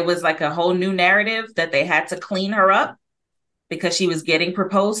it was like a whole new narrative that they had to clean her up because she was getting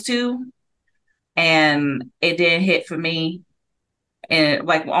proposed to, and it didn't hit for me. And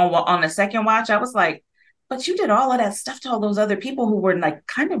like on the second watch, I was like, but you did all of that stuff to all those other people who were like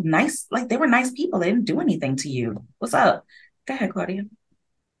kind of nice. Like they were nice people. They didn't do anything to you. What's up? Go ahead, Claudia. I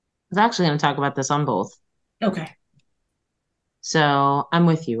was actually going to talk about this on both. Okay. So I'm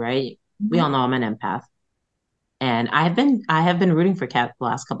with you, right? We all know I'm an empath. And I have been rooting for Kat the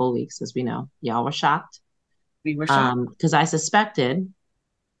last couple of weeks, as we know. Y'all were shocked. We were shocked. Because I suspected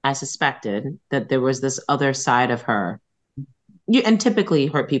that there was this other side of her. And typically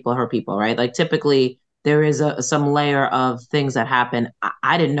hurt people, right? Like typically there is some layer of things that happen.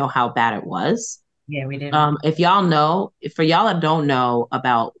 I didn't know how bad it was. Yeah, we didn't. For y'all that don't know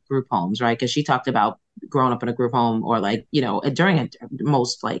about group homes, right? Because she talked about growing up in a group home, or like, during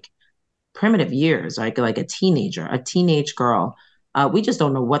most like primitive years, like a teenage girl. We just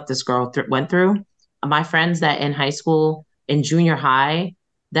don't know what this girl went through. My friends that in high school, in junior high,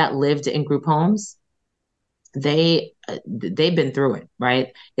 that lived in group homes, they've been through it,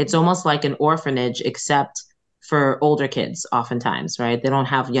 right? It's almost like an orphanage, except for older kids oftentimes, right? They don't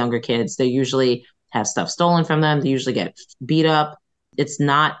have younger kids. They usually have stuff stolen from them. They usually get beat up. It's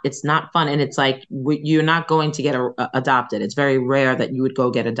not fun. And it's like, you're not going to get adopted. It's very rare that you would go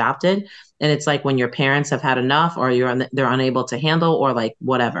get adopted. And it's like when your parents have had enough, or they're unable to handle, or like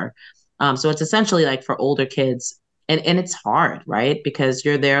whatever. So it's essentially like for older kids, and it's hard, right? Because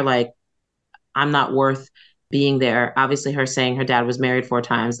you're there like, I'm not worth being there. Obviously, her saying her dad was married 4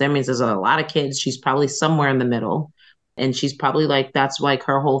 times, that means there's a lot of kids. She's probably somewhere in the middle. And she's probably like, that's like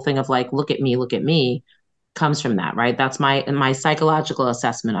her whole thing of like, look at me, comes from that, right? That's my psychological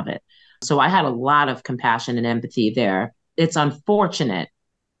assessment of it. So I had a lot of compassion and empathy there. It's unfortunate.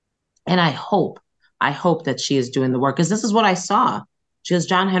 And I hope that she is doing the work, because this is what I saw. She goes,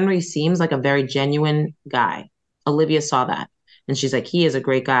 John Henry seems like a very genuine guy. Olivia saw that. And she's like, he is a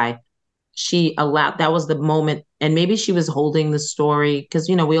great guy. That was the moment. And maybe she was holding the story, because,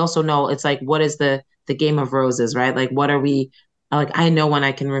 we also know it's like, what is the game of roses, right? Like, what are we, like, I know when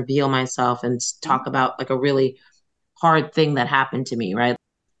I can reveal myself and talk about like a really hard thing that happened to me, right?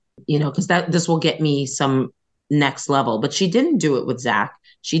 Because this will get me some next level. But she didn't do it with Zach.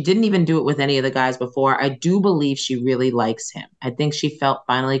 She didn't even do it with any of the guys before. I do believe she really likes him. I think she felt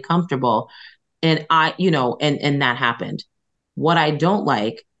finally comfortable. And and that happened. What I don't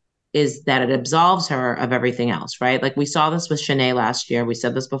like is that it absolves her of everything else, right? Like we saw this with Shanae last year. We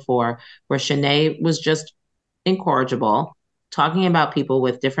said this before, where Shanae was just incorrigible, talking about people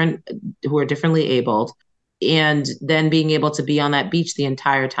who are differently abled, and then being able to be on that beach the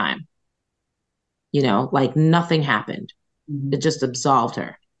entire time. Like nothing happened. Mm-hmm. It just absolved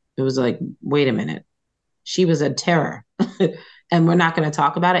her. It was like, wait a minute. She was a terror and we're not going to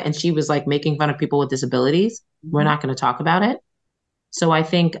talk about it. And she was like making fun of people with disabilities. Mm-hmm. We're not going to talk about it. So I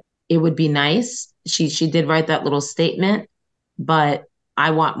think it would be nice. She did write that little statement, but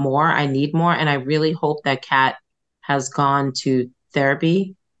I want more. I need more. And I really hope that Kat has gone to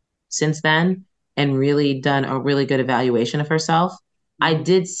therapy since then and really done a really good evaluation of herself. I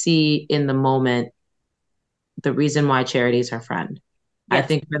did see in the moment the reason why Charity is her friend. Yes. I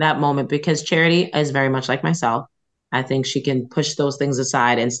think for that moment, because Charity is very much like myself, I think she can push those things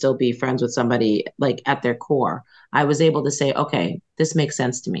aside and still be friends with somebody like at their core. I was able to say, okay, this makes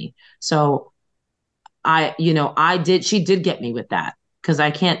sense to me. So she did get me with that, because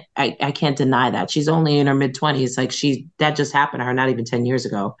I can't deny that. She's only in her mid-20s. Like that just happened to her not even 10 years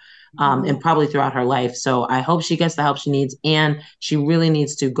ago, and probably throughout her life. So I hope she gets the help she needs, and she really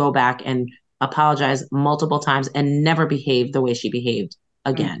needs to go back and apologize multiple times and never behave the way she behaved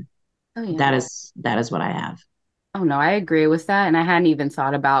again. Oh, yeah. That is what I have. Oh no, I agree with that. And I hadn't even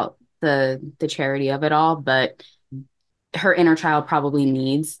thought about the charity of it all, but her inner child probably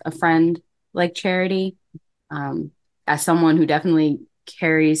needs a friend like Charity. As someone who definitely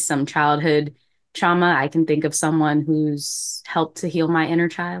carries some childhood trauma, I can think of someone who's helped to heal my inner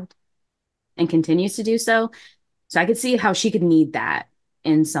child and continues to do so. So I could see how she could need that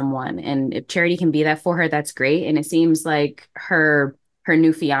in someone. And if Charity can be that for her, that's great. And it seems like her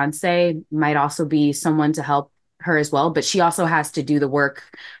new fiance might also be someone to help her as well, but she also has to do the work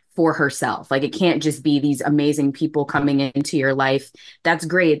for herself. Like it can't just be these amazing people coming into your life. That's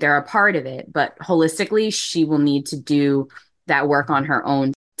great. They're a part of it, but holistically, she will need to do that work on her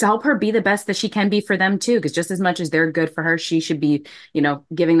own to help her be the best that she can be for them too. Because just as much as they're good for her, she should be,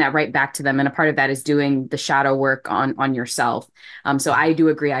 giving that right back to them. And a part of that is doing the shadow work on yourself. So I do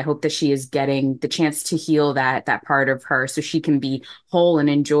agree. I hope that she is getting the chance to heal that part of her, so she can be whole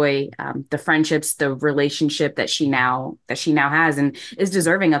and enjoy the friendships, the relationship that she now has and is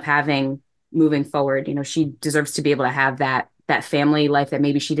deserving of having moving forward. She deserves to be able to have that family life that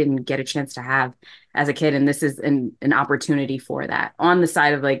maybe she didn't get a chance to have as a kid. And this is an opportunity for that. On the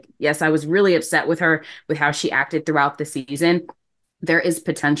side of like, yes, I was really upset with her, with how she acted throughout the season. There is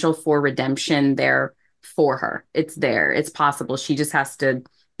potential for redemption there for her. It's there. It's possible. She just has to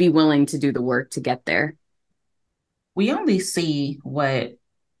be willing to do the work to get there. We only see what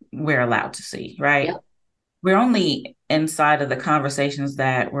we're allowed to see, right? Yep. we're only inside of the conversations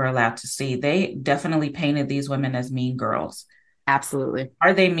that we're allowed to see. They definitely painted these women as mean girls. Absolutely.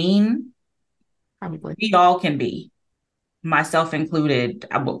 Are they mean? Probably. We all can be, myself included,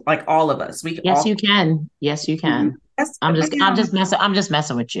 like all of us. We Yes, all. you can. Yes, you can. I'm just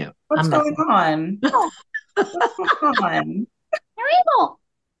messing with you. What's going on? What's going on?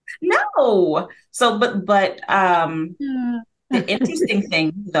 No. So, but the interesting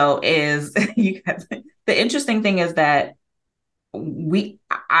thing though is you guys, the interesting thing is that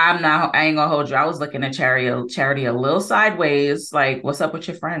I ain't gonna hold you. I was looking at Charity a little sideways, like, what's up with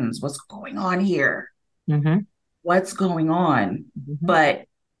your friends? What's going on here? Mm-hmm. What's going on? Mm-hmm. But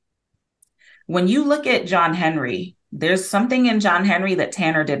when you look at John Henry, there's something in John Henry that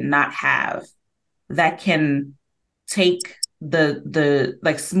Tanner did not have that can take the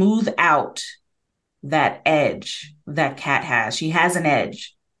like smooth out that edge that Kat has. She has an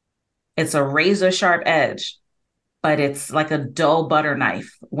edge. It's a razor sharp edge, but it's like a dull butter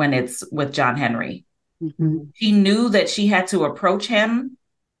knife when it's with John Henry. Mm-hmm. She knew that she had to approach him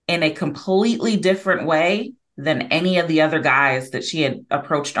in a completely different way than any of the other guys that she had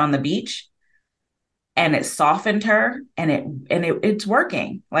approached on the beach. And it softened her, and it's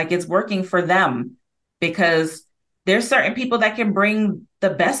working. Like, it's working for them, because there's certain people that can bring the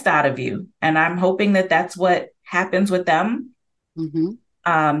best out of you. And I'm hoping that that's what happens with them.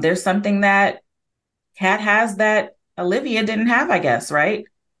 Mm-hmm. There's something that Kat has that Olivia didn't have, I guess, right?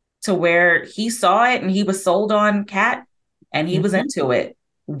 To where he saw it and he was sold on Kat and he was into it,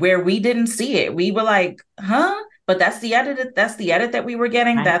 where we didn't see it. We were like, huh? But that's the edit that we were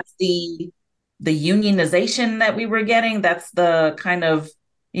getting. Right. That's the unionization that we were getting. That's the kind of,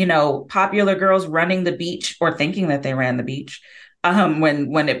 popular girls running the beach, or thinking that they ran the beach.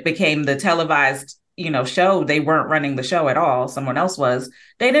 When it became the televised, show, they weren't running the show at all. Someone else was.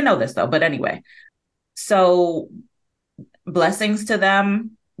 They didn't know this though. But anyway, so blessings to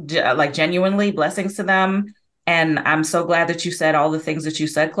them, like genuinely blessings to them. And I'm so glad that you said all the things that you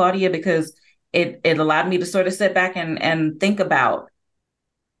said, Claudia, because it allowed me to sort of sit back and think about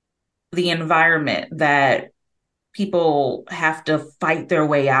the environment that people have to fight their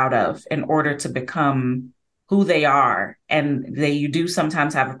way out of in order to become who they are. And you do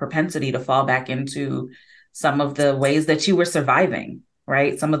sometimes have a propensity to fall back into some of the ways that you were surviving,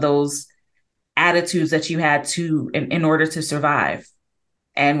 right? Some of those attitudes that you had in order to survive.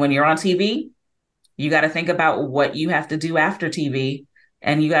 And when you're on TV, you got to think about what you have to do after TV,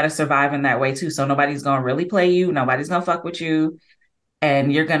 and you got to survive in that way too. So nobody's going to really play you. Nobody's going to fuck with you.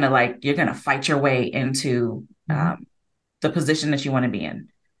 And you're going to fight your way into the position that you want to be in.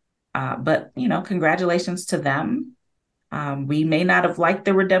 But, congratulations to them. We may not have liked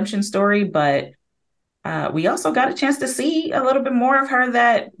the redemption story, but we also got a chance to see a little bit more of her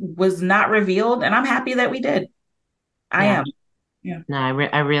that was not revealed. And I'm happy that we did. I am. Yeah. No,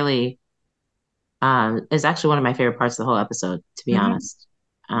 I really, it's actually one of my favorite parts of the whole episode, to be honest.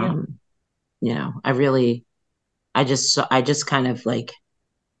 I just kind of like,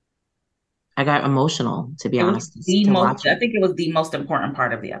 I got emotional, to be honest. I think it was the most important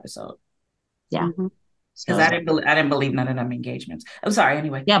part of the episode. Yeah. Because I didn't believe none of them engagements. I'm sorry.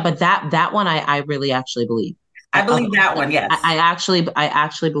 Anyway. Yeah, but that one I really actually believe. I believe that one. Yes. I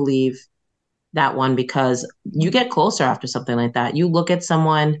actually believe that one, because you get closer after something like that. You look at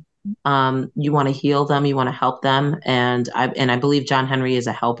someone, you want to heal them, you want to help them, and I believe John Henry is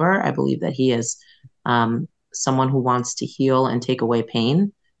a helper. I believe that he is someone who wants to heal and take away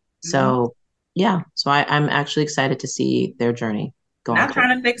pain. So I'm actually excited to see their journey. Not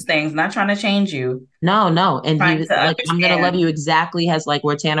trying to fix things, not trying to change you. No. And he, like, I'm going to love you exactly as, like,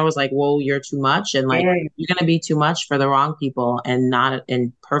 where Tanner was like, whoa, you're too much. And like, you're going to be too much for the wrong people and not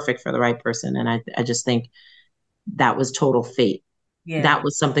perfect for the right person. And I just think that was total fate. Yeah. That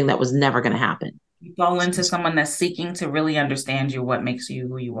was something that was never going to happen. You fall into someone that's seeking to really understand you, what makes you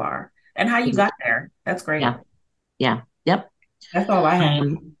who you are and how you got there. That's great. Yeah. Yep. That's all I have.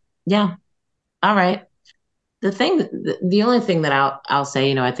 Yeah. All right. The only thing that I'll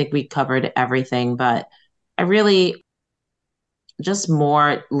say, I think we covered everything, but I really just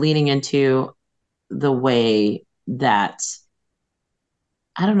more leaning into the way that,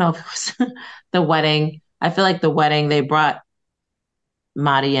 I don't know if it was the wedding. I feel like the wedding, they brought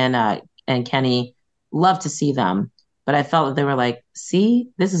Maddie and Kenny. Love to see them, but I felt that they were like, see,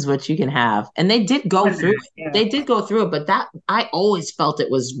 this is what you can have. And they did go through it. Yeah. They did go through it, but that I always felt it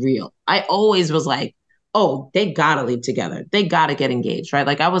was real. I always was like, oh, they gotta leave together. They gotta get engaged, right?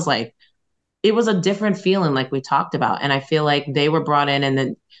 Like, I was like, it was a different feeling, like we talked about. And I feel like they were brought in and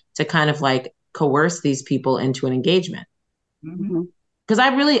then to kind of like coerce these people into an engagement. Because I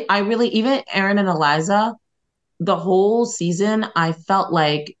really, even Aaron and Eliza, the whole season, I felt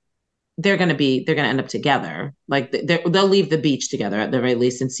like they're going to end up together. Like they'll leave the beach together at the very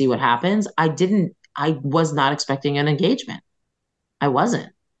least and see what happens. I was not expecting an engagement. I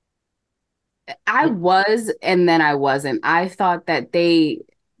wasn't. I was, and then I wasn't. I thought that they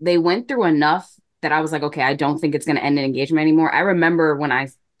went through enough that I was like, okay, I don't think it's going to end in engagement anymore. I remember when I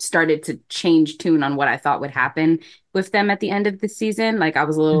started to change tune on what I thought would happen with them at the end of the season. Like I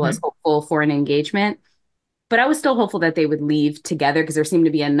was a little less hopeful for an engagement, but I was still hopeful that they would leave together because there seemed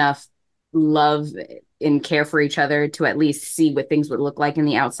to be enough love and care for each other to at least see what things would look like in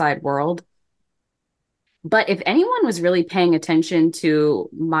the outside world. But if anyone was really paying attention to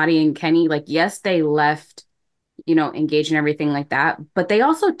Maddie and Kenny, like, yes, they left, engaged and everything like that, but they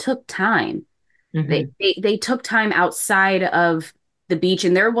also took time. They took time outside of the beach,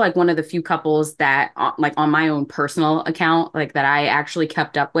 and they're like one of the few couples that like on my own personal account, like that I actually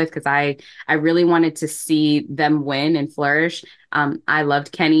kept up with because I really wanted to see them win and flourish. I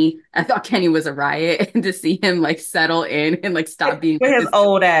loved Kenny. I thought Kenny was a riot, and to see him like settle in and like stop being with his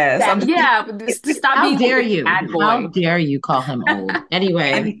old ass. To stop How being dare you? bad boy. How dare you call him old?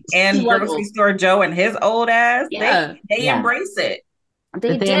 Anyway, and Grocery Store Joe and his old ass. Yeah. They embrace it.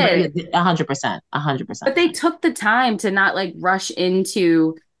 They did 100%, 100%. But they took the time to not like rush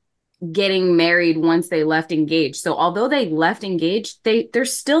into getting married once they left engaged. So although they left engaged,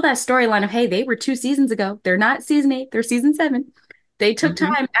 there's still that storyline of, hey, they were 2 seasons ago. They're not season 8, they're season 7. They took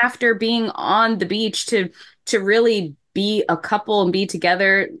time after being on the beach to really be a couple and be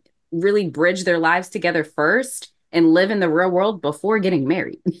together, really bridge their lives together first and live in the real world before getting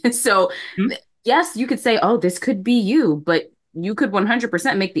married. So yes, you could say, oh, this could be you, but you could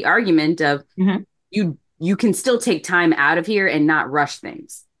 100% make the argument of you can still take time out of here and not rush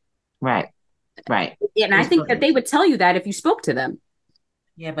things. Right. And I think that they would tell you that if you spoke to them.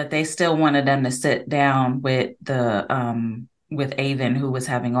 Yeah, but they still wanted them to sit down with with Avon, who was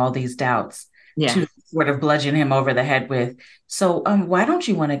having all these doubts, to sort of bludgeon him over the head with. So why don't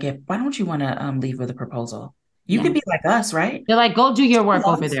you want to leave with a proposal? You could be like us, right? They're like, go do your work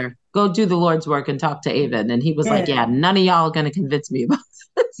over there. Go do the Lord's work and talk to Avon. And he was like, yeah, none of y'all are going to convince me about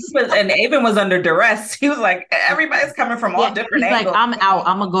this. And Avon was under duress. He was like, everybody's coming from all different angles. He's like, I'm out.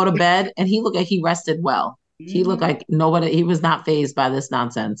 I'm going to go to bed. And he looked like he rested well. He looked like he was not fazed by this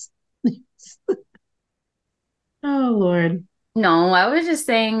nonsense. Oh, Lord. No, I was just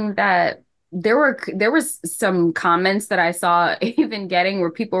saying that there was some comments that I saw even getting where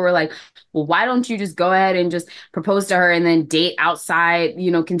people were like, well, why don't you just go ahead and just propose to her and then date outside,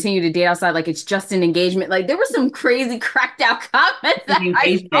 continue to date outside like it's just an engagement. Like there were some crazy cracked out comments that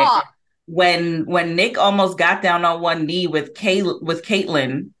I saw. When Nick almost got down on one knee with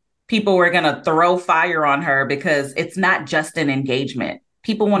Caitlyn, people were gonna throw fire on her because it's not just an engagement.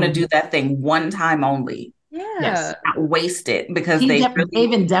 People want to do that thing one time only. Yeah. Yes. Not waste it because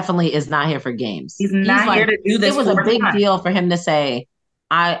Avon definitely is not here for games. He's not here to do this. It was a big deal for him to say,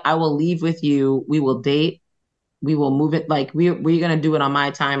 I will leave with you. We will date. We will move it. Like we're going to do it on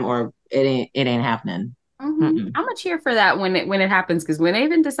my time or it ain't happening. I'm gonna cheer for that when it happens, because when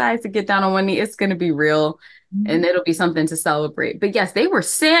Avon decides to get down on one knee, it's gonna be real and it'll be something to celebrate. But yes, they were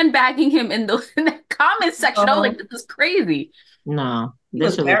sandbagging him in the comment section. I was like, this is crazy. No, he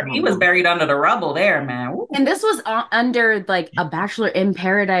was buried under the rubble there, man. Ooh. And this was under like a Bachelor in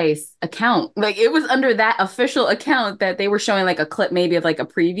Paradise account. Like it was under that official account that they were showing like a clip maybe of like a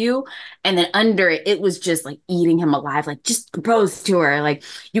preview. And then under it was just like eating him alive. Like just propose to her. Like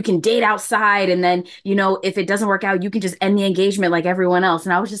you can date outside. And then, if it doesn't work out, you can just end the engagement like everyone else.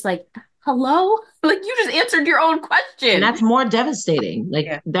 And I was just like, hello? Like you just answered your own question. And that's more devastating.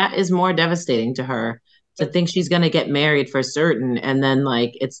 Like that is more devastating to her. To think she's gonna get married for certain, and then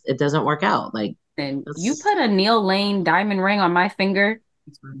like it doesn't work out. Like, and you put a Neil Lane diamond ring on my finger,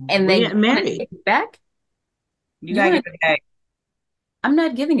 and then get married back. You gotta give it back. I'm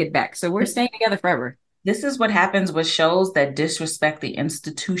not giving it back, so we're staying together forever. This is what happens with shows that disrespect the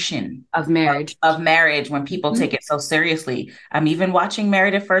institution of marriage. Of marriage when people take it so seriously. I'm even watching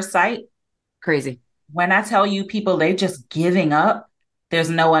Married at First Sight. Crazy. When I tell you people, they're just giving up. There's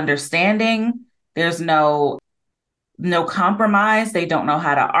no understanding. There's no compromise. They don't know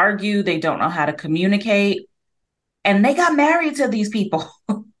how to argue. They don't know how to communicate. And they got married to these people.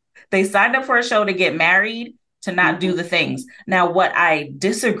 They signed up for a show to get married, to not do the things. Now, what I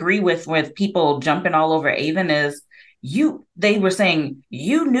disagree with people jumping all over Avon is they were saying,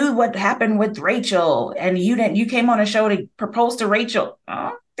 you knew what happened with Rachel and you came on a show to propose to Rachel.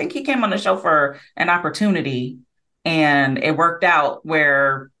 I think he came on the show for an opportunity and it worked out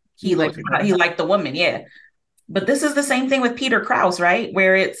where he liked the woman, yeah. But this is the same thing with Peter Krause, right?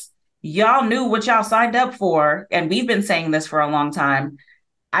 Where it's y'all knew what y'all signed up for, and we've been saying this for a long time.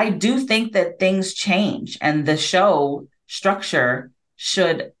 I do think that things change and the show structure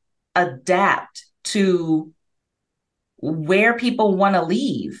should adapt to where people want to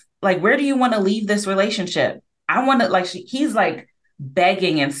leave. Like, where do you want to leave this relationship? I want to, like, he's like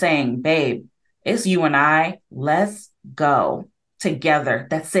begging and saying, babe, it's you and I. Let's go together.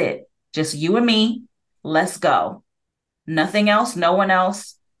 That's it. Just you and me. Let's go. Nothing else. No one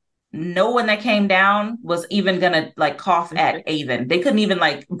else. No one that came down was even gonna like cough at Avon. They couldn't even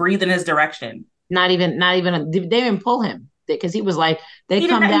like breathe in his direction. Not even. They didn't pull him because he was like, they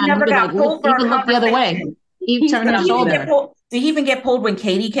come down. He never He got like, pulled for even look the other way. He turned his shoulder. Did he even get pulled when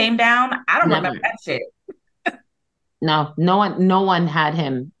Katie came down? I don't Never. remember that shit. No one had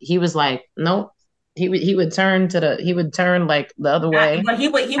him. He was like, nope. He would turn like the other way. But he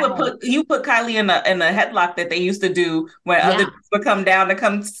would put Kylie in a headlock that they used to do when others would come down to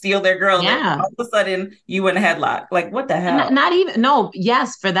come steal their girl. Yeah. All of a sudden you in a headlock. Like, what the hell? Not even, no,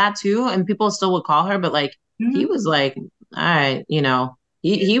 yes, for that too. And people still would call her, but like he was like, all right,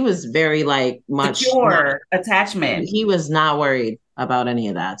 he was very like much secure attachment. He was not worried about any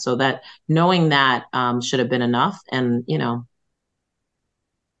of that. So that knowing that should have been enough. And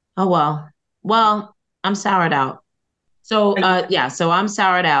oh well, I'm soured out. So so I'm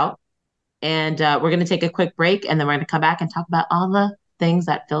soured out, and we're gonna take a quick break, and then we're gonna come back and talk about all the things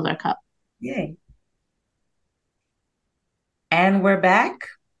that filled our cup. Yay! And we're back,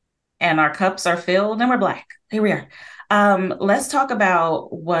 and our cups are filled, and we're black. Here we are. Let's talk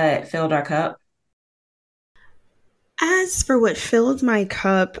about what filled our cup. As for what filled my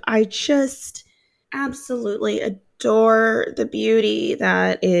cup, I just absolutely adore the beauty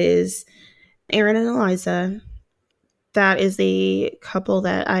that is Aaron and Eliza. That is the couple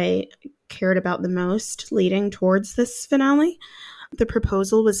that I cared about the most leading towards this finale. The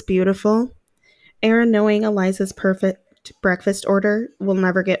proposal was beautiful. Aaron knowing Eliza's perfect breakfast order will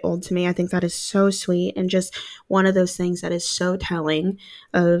never get old to me. I think that is so sweet and just one of those things that is so telling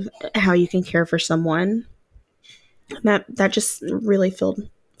of how you can care for someone. That just really filled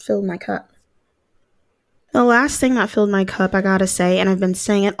my cup. The last thing that filled my cup, I gotta say, and I've been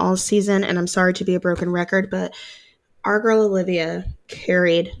saying it all season, and I'm sorry to be a broken record, but our girl Olivia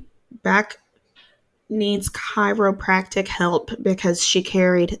carried. Back needs chiropractic help because she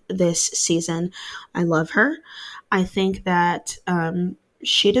carried this season. I love her. I think that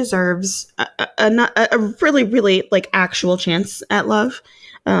she deserves a really, really like actual chance at love.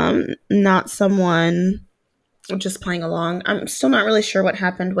 Not someone just playing along. I'm still not really sure what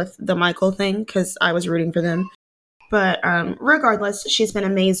happened with the Michael thing because I was rooting for them. But regardless, she's been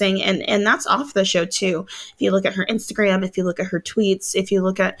amazing. And that's off the show, too. If you look at her Instagram, if you look at her tweets, if you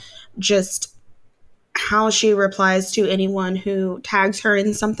look at just how she replies to anyone who tags her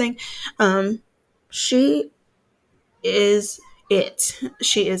in something, she is it.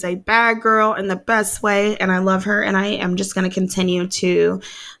 She is a bad girl in the best way, and I love her, and I am just going to continue to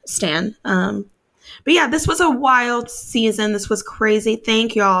stan. But yeah, this was a wild season. This was crazy.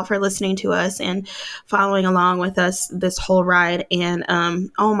 Thank y'all for listening to us and following along with us this whole ride. And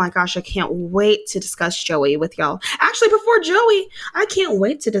oh my gosh, I can't wait to discuss Joey with y'all. Actually, before Joey, I can't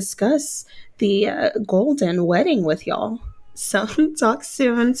wait to discuss the golden wedding with y'all. So talk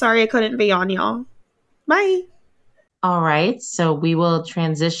soon. Sorry I couldn't be on y'all. Bye. All right. So we will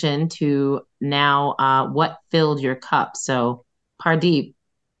transition to now what filled your cup. So Pardeep,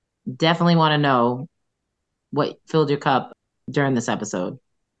 definitely want to know what filled your cup during this episode.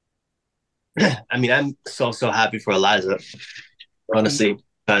 I mean, I'm so happy for Eliza, honestly,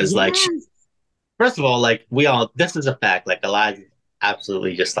 because like, first of all, like this is a fact. Like Eliza,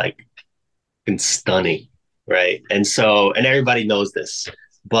 absolutely just like stunning, right? And everybody knows this,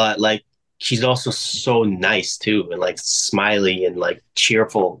 but like she's also so nice too, and like smiley and like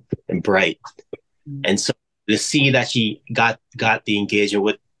cheerful and bright. And so to see that she got the engagement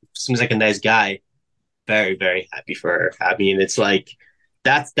with seems like a nice guy, very, very happy for her. I mean, it's like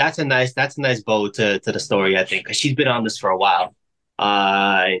that's a nice bow to the story, I think, because she's been on this for a while,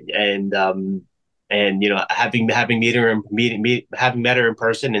 and having met her in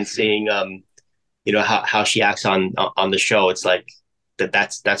person and seeing how she acts on the show, it's like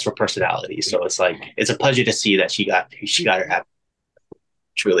that's her personality. So it's like it's a pleasure to see that she got her happy,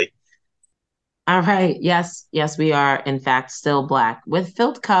 truly. All right. Yes, we are in fact still black with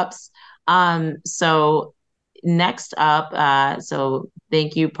filled cups. So next up, so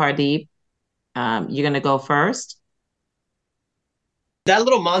thank you, Pardeep. You're gonna go first. That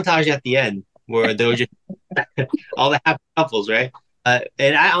little montage at the end where there was just all the happy couples, right?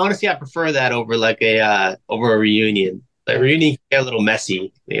 And I honestly prefer that over like over a reunion. Like reunion can get a little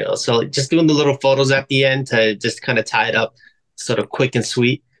messy, So like, just doing the little photos at the end to just kind of tie it up, sort of quick and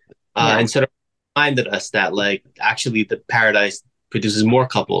sweet, and sort of reminded us that like actually the Paradise produces more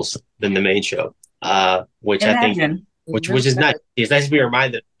couples than the main show, which I think, which is nice. It's nice to be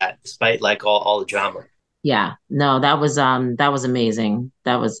reminded of that, despite like all the drama. Yeah, no, that was amazing.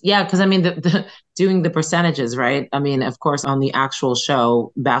 That was because I mean the doing the percentages, right? I mean, of course, on the actual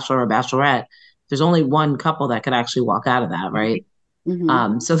show, Bachelor or Bachelorette, there's only one couple that could actually walk out of that, right?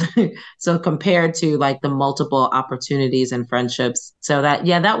 Mm-hmm. So compared to like the multiple opportunities and friendships, so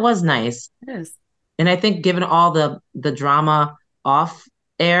that was nice. Yes. And I think given all the drama off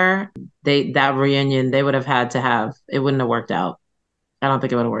air, that reunion they would have had to have, it wouldn't have worked out. I don't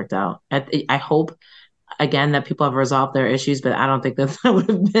think it would have worked out. I hope again that people have resolved their issues, but I don't think that would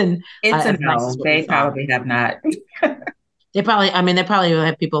have been. It's a no. They probably have not. They probably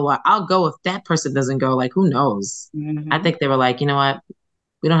have people like, I'll go if that person doesn't go. Like, who knows? Mm-hmm. I think they were like, you know what?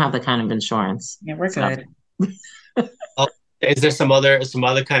 We don't have the kind of insurance. Yeah, we're good. Is there some other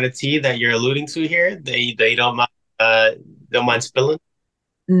kind of tea that you're alluding to here that you don't mind spilling?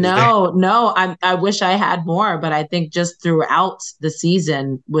 No, I wish I had more, but I think just throughout the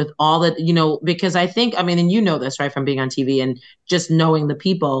season with all that, because I think, I mean, and you know this, right, from being on TV and just knowing the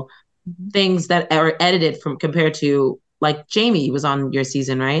people, things that are edited from compared to like Jamie was on your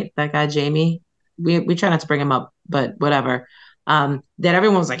season, right? That guy, Jamie, we try not to bring him up, but whatever. That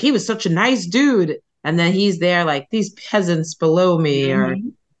everyone was like, he was such a nice dude. And then he's there like these peasants below me or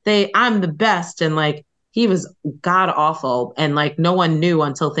I'm the best. And like, he was god awful and like no one knew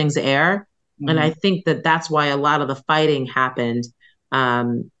until things air. And I think that's why a lot of the fighting happened,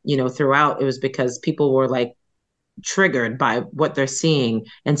 throughout. It was because people were like triggered by what they're seeing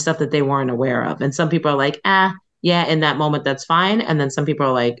and stuff that they weren't aware of. And some people are like, yeah, in that moment, that's fine. And then some people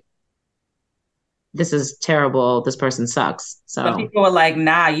are like, this is terrible. This person sucks. So some people were like,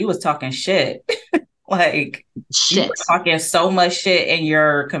 nah, you was talking shit. Like shit. You were talking so much shit in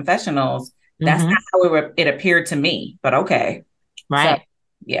your confessionals. That's not how it appeared to me, but okay. Right. So,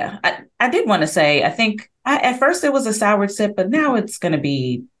 yeah. I did want to say, I think at first it was a sour sip, but now it's going to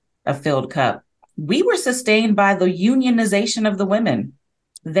be a filled cup. We were sustained by the unionization of the women.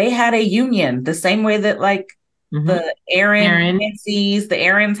 They had a union the same way that like the Nancy's, the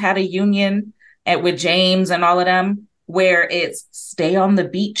Aarons had a union with James and all of them, where it's stay on the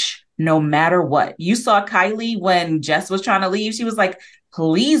beach no matter what. You saw Kylie when Jess was trying to leave. She was like,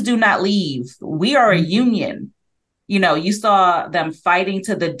 please do not leave. We are a union. You saw them fighting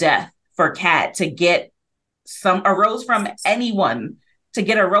to the death for Kat to get a rose from anyone, to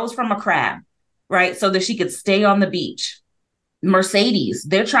get a rose from a crab, right? So that she could stay on the beach. Mercedes,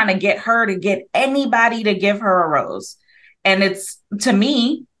 they're trying to get her to get anybody to give her a rose. And it's, to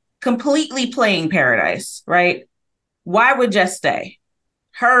me, completely playing Paradise, right? Why would Jess stay?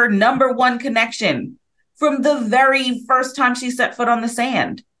 Her number one connection from the very first time she set foot on the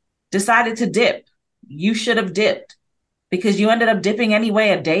sand, decided to dip. You should have dipped because you ended up dipping anyway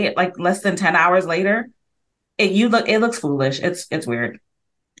a day, like less than 10 hours later. It looks foolish. It's weird.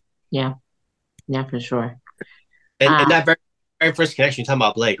 Yeah, for sure. And that very first connection, you're talking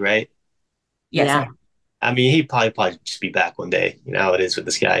about Blake, right? Yes. Yeah. I mean, he'd probably just be back one day. You know how it is with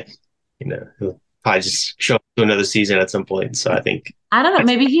this guy. He'll probably just show up to another season at some point. So I think. I don't know.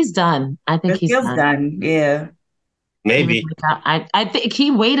 Maybe he's done. I think he's done. Yeah. Maybe. I think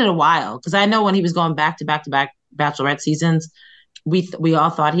he waited a while because I know when he was going back to back Bachelorette seasons, we all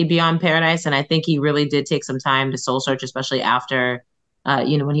thought he'd be on Paradise, and I think he really did take some time to soul search, especially after,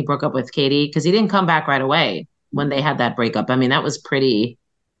 when he broke up with Katie, because he didn't come back right away when they had that breakup. I mean, that was pretty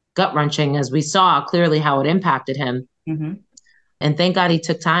gut wrenching, as we saw clearly how it impacted him. Mm-hmm. And thank God he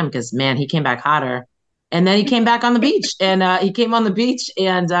took time because, man, he came back hotter. And then he came back on the beach, and he came on the beach,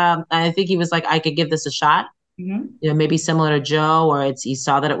 and I think he was like, I could give this a shot. Mm-hmm. Maybe similar to Joe, or he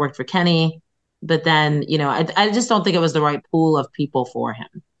saw that it worked for Kenny. But then, I just don't think it was the right pool of people for him.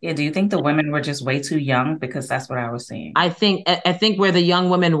 Yeah. Do you think the women were just way too young? Because that's what I was seeing. I think where the young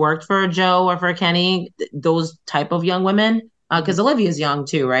women worked for Joe or for Kenny, those type of young women, because Olivia's young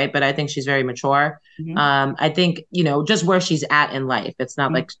too, right? But I think she's very mature. Mm-hmm. I think, just where she's at in life. It's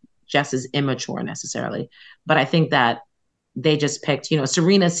not like Jess is immature necessarily. But I think that they just picked,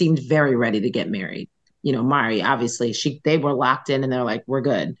 Serena seemed very ready to get married. Mari, obviously, they were locked in and they're like, we're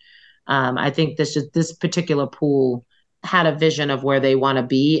good. I think this particular pool had a vision of where they want to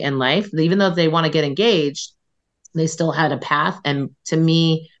be in life. Even though they want to get engaged, they still had a path. And to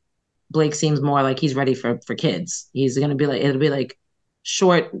me, Blake seems more like he's ready for kids. He's going to be like, it'll be like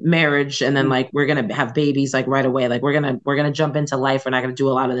short marriage. And then like, we're going to have babies like right away. Like we're going to jump into life. We're not going to do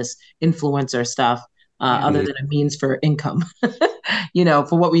a lot of this influencer stuff. other than a means for income,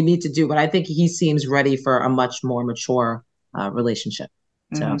 for what we need to do. But I think he seems ready for a much more mature relationship.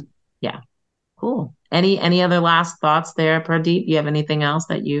 So, yeah, cool. Any other last thoughts there, Pardeep? You have anything else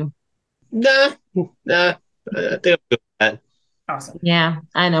that you? Nah. I think I'm good with that. Awesome. Yeah,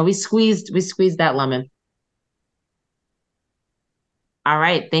 I know. We squeezed that lemon. All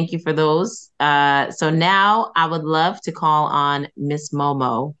right, thank you for those. So now I would love to call on Miss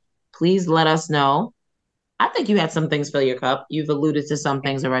Momo. Please let us know. I think you had some things fill your cup. You've alluded to some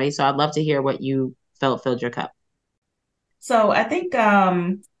things already, so I'd love to hear what you felt filled your cup. So I think,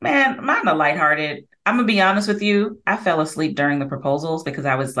 man, mine are lighthearted. I'm gonna be honest with you. I fell asleep during the proposals because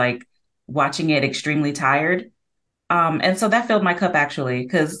I was like watching it extremely tired. And so that filled my cup actually,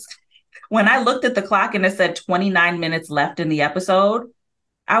 because when I looked at the clock and it said 29 minutes left in the episode,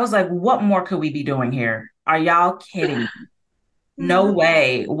 I was like, what more could we be doing here? Are y'all kidding me? No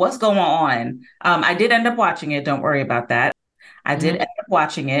way. What's going on? I did end up watching it. Don't worry about that. I did end up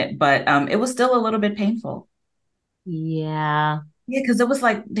watching it, but it was still a little bit painful. Yeah. Yeah, because it was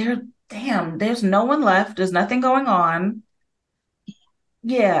like, there's no one left. There's nothing going on.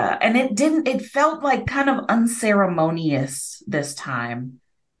 Yeah. And it felt like kind of unceremonious this time.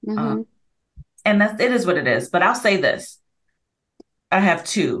 And it is what it is. But I'll say this. I have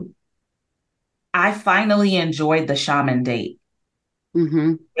two. I finally enjoyed the shaman date.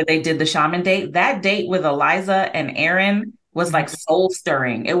 Where they did the shaman date. That date with Eliza and Aaron was like soul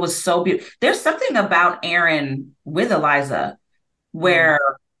stirring. It was so beautiful. There's something about Aaron with Eliza where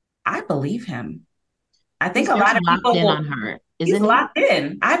I believe him. I think a lot of people locked in on her. He's locked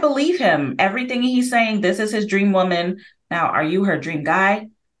in. I believe him. Everything he's saying, this is his dream woman. Now, are you her dream guy?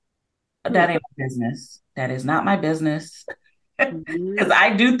 That ain't my business. That is not my business. Because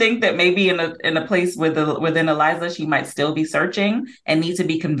I do think that maybe in a place within Eliza, she might still be searching and need to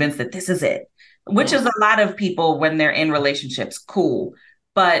be convinced that this is it, which is a lot of people when they're in relationships. Cool.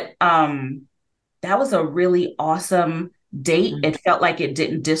 But that was a really awesome date. It felt like it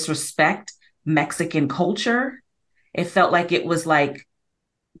didn't disrespect Mexican culture. It felt like it was like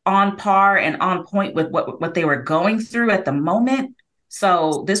on par and on point with what they were going through at the moment.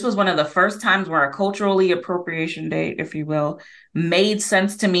 So this was one of the first times where a culturally appropriation date, if you will, made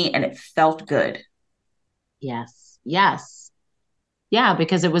sense to me and it felt good. Yes. Yeah,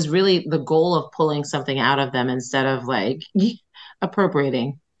 because it was really the goal of pulling something out of them instead of like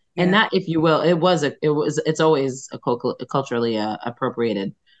appropriating. Yeah. And that, if you will, it's always culturally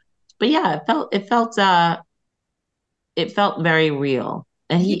appropriated. But yeah, it felt very real.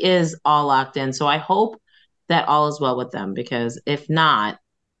 And he is all locked in. So I hope that all is well with them, because if not,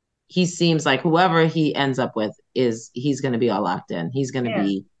 he seems like whoever he ends up with he's going to be all locked in. He's going to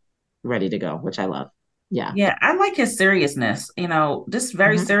be ready to go, which I love. Yeah. Yeah. I like his seriousness, just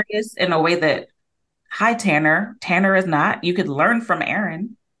very serious in a way that, hi, Tanner. Tanner is not. You could learn from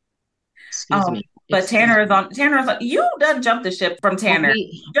Aaron. Excuse me. But Tanner is on, you done jumped the ship from Tanner.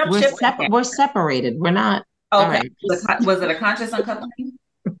 We're separated. We're not. Okay. Right. Was it a conscious uncoupling?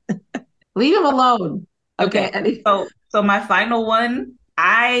 Leave him alone. Okay. So my final one,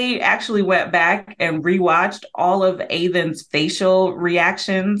 I actually went back and rewatched all of Avon's facial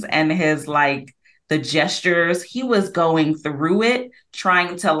reactions and his the gestures. He was going through it,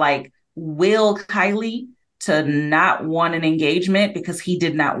 trying to will Kylie to not want an engagement because he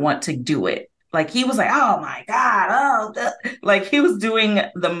did not want to do it. He was like, oh my God. He was doing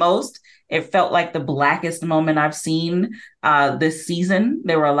the most. It felt like the blackest moment I've seen this season.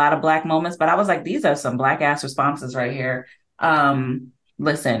 There were a lot of black moments, but I was like, these are some black ass responses right here.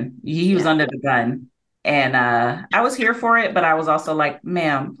 Listen, he was under the gun, and I was here for it, but I was also like,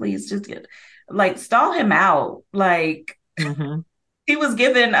 ma'am, please just stall him out. He was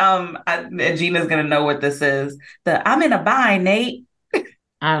given, Gina's going to know what this is. I'm in a bind, Nate.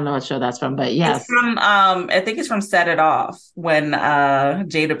 I don't know what show that's from, but yes. It's from, I think it's from Set It Off, when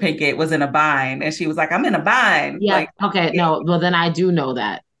Jada Pinkett was in a bind and she was like, I'm in a bind. Yeah. Okay. No, well, then I do know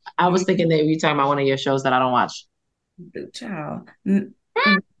that. I was thinking that you were talking about one of your shows that I don't watch. Child. No.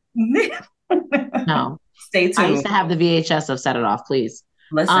 Stay tuned. I used to have the VHS of Set It Off, please.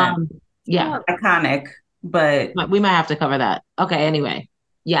 Listen. Yeah. Iconic, but we might have to cover that. Okay. Anyway.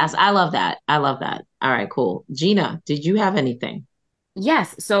 Yes. I love that. All right, cool. Gina, did you have anything?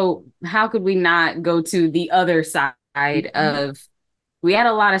 Yes. So how could we not go to the other side of, we had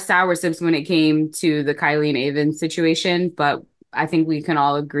a lot of sour sips when it came to the Kylie and Avon situation, but I think we can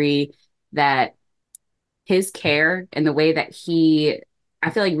all agree that his care and the way that I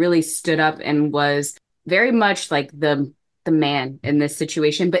feel like really stood up and was very much like the man in this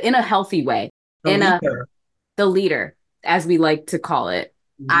situation, but in a healthy way, the leader, as we like to call it.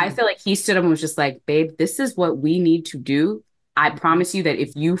 I feel like he stood up and was just like, babe, this is what we need to do. I promise you that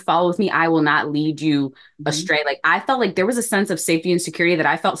if you follow with me, I will not lead you astray. Like, I felt like there was a sense of safety and security that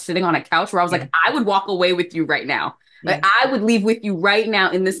I felt sitting on a couch where I was like, I would walk away with you right now. Like, I would leave with you right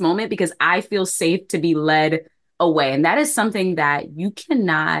now in this moment because I feel safe to be led away. And that is something that you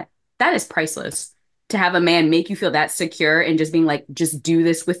cannot, that is priceless. To have a man make you feel that secure and just being like, just do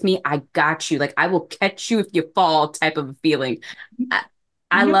this with me. I got you. Like, I will catch you if you fall type of feeling.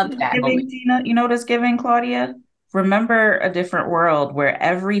 I love that. Gina, you know what it's giving, Claudia? Remember A Different World, where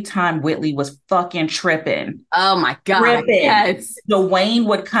every time Whitley was fucking tripping. Oh my God. Yes. Dwayne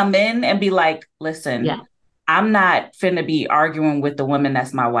would come in and be like, listen, I'm not finna be arguing with the woman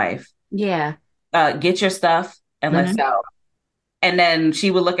that's my wife. Yeah. Get your stuff and let's go. And then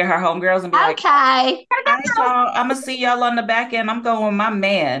she would look at her homegirls and be like, okay, y'all, I'm going to see y'all on the back end. I'm going with my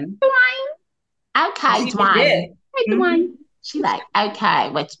man. Dwayne. Okay, Dwayne. Hey, Dwayne. She like,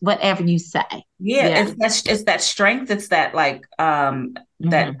 okay, whatever you say. Yeah. It's that strength. It's that like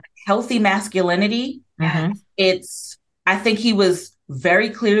that healthy masculinity. It's, I think he was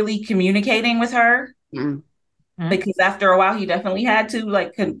very clearly communicating with her because after a while he definitely had to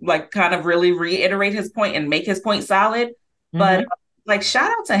like kind of really reiterate his point and make his point solid. But like,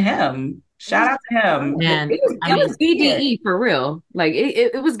 shout out to him. Shout out to him. Man, it was BDE for real. Like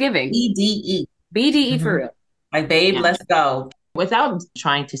it was giving. BDE for real. Like, babe, let's go. Without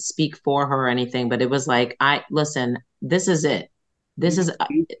trying to speak for her or anything, but it was like, listen, this is it. This is,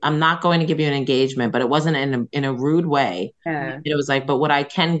 I'm not going to give you an engagement, but it wasn't in a rude way. It was like, but what I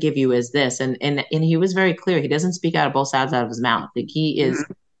can give you is this. And he was very clear. He doesn't speak out of both sides out of his mouth. Like, he is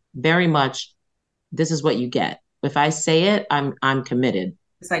very much, this is what you get. If I say it, I'm committed.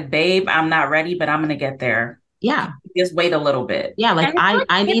 It's like, babe, I'm not ready, but I'm going to get there. Yeah. Just wait a little bit. Yeah. Like,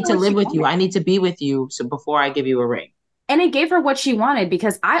 I need to live with you. I need to be with you. So before I give you a ring. And it gave her what she wanted,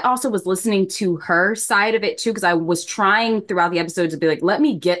 because I also was listening to her side of it too, because I was trying throughout the episode to be like, let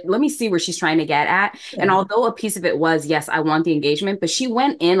me see where she's trying to get at. And although a piece of it was, yes, I want the engagement, but she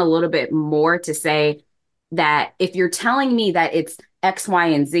went in a little bit more to say that if you're telling me that it's X, Y,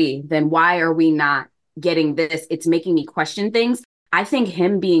 and Z, then why are we not getting this? It's making me question things. I think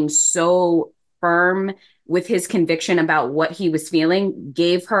him being so firm with his conviction about what he was feeling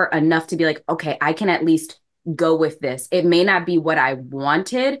gave her enough to be like, okay, I can at least go with this. It may not be what I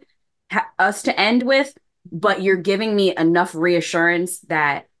wanted us to end with, but you're giving me enough reassurance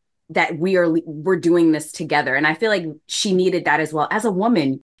that we're doing this together. And I feel like she needed that as well. As a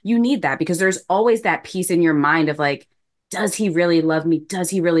woman, you need that, because there's always that piece in your mind of like, does he really love me? Does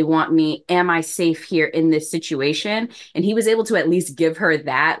he really want me? Am I safe here in this situation? And he was able to at least give her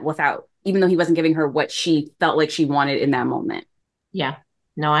that without, even though he wasn't giving her what she felt like she wanted in that moment. Yeah,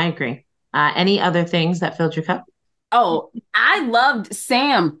 no, I agree. Any other things that filled your cup? Oh, I loved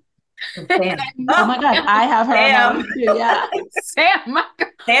Sam. Sam. Oh my God, I have her on too. Yeah, Sam.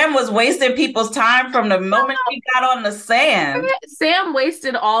 Sam was wasting people's time from the moment she got on the sand. Sam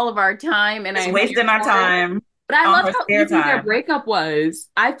wasted all of our time, and I wasting our time. But I love how easy their breakup was.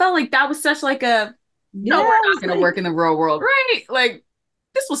 I felt like that was such like a no, we're not going to work in the real world, right? Like,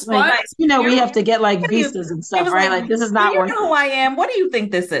 this was fun. Like, we have to get like visas and stuff, right? Like, this is not working. You know who I am. What do you think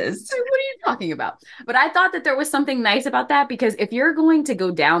this is? What are you talking about? But I thought that there was something nice about that, because if you're going to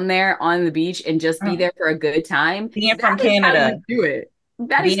go down there on the beach and just be there for a good time, being from Canada, do it.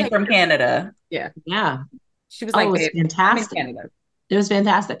 Being from Canada, yeah. She was like, it was fantastic. It was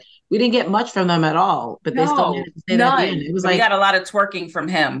fantastic. We didn't get much from them at all, but they still managed to stay at the end. It was we got a lot of twerking from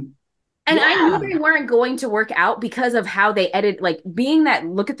him. And I knew they weren't going to work out because of how they edited, like, being that,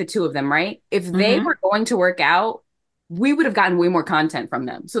 look at the two of them, right? If they were going to work out, we would have gotten way more content from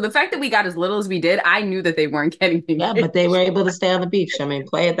them. So the fact that we got as little as we did, I knew that they weren't getting things. Yeah, but they were able to stay on the beach. I mean,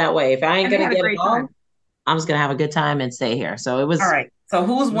 play it that way. If I ain't going to get involved, I'm just going to have a good time and stay here. So it was. All right. So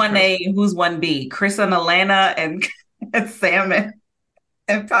who's 1A and who's 1B? Chris and Alana and Sam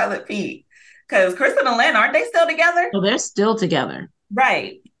and Pilot Pete. Because Chris and Alana, aren't they still together? Well, they're still together.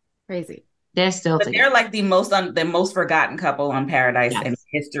 Right. Crazy. They're still together. They're like the most forgotten couple on Paradise in the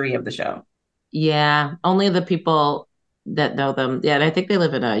history of the show. Yeah. Only the people that know them. Yeah. And I think they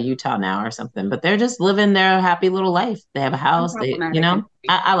live in Utah now or something, but they're just living their happy little life. They have a house.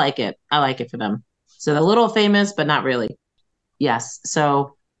 I like it. I like it for them. So they're a little famous, but not really. Yes.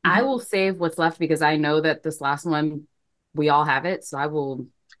 So I will save what's left, because I know that this last one, we all have it. So I will.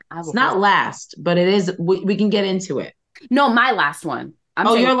 It's not last, but it is. We can get into it. No, my last one.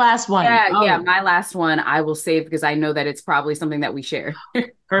 Your last one. Yeah, my last one I will save, because I know that it's probably something that we share.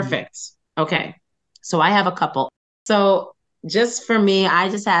 Perfect. Okay. So I have a couple. So just for me, I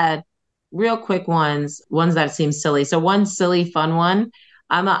just had real quick ones that seem silly. So one silly, fun one.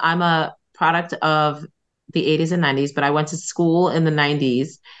 I'm a product of the 80s and 90s, but I went to school in the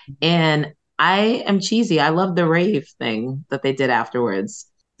 90s, and I am cheesy. I love the rave thing that they did afterwards.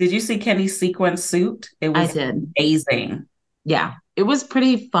 Did you see Kenny's sequin suit? It I was did. amazing. Yeah, it was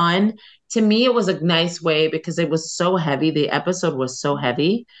pretty fun. To me, it was a nice way because it was so heavy. The episode was so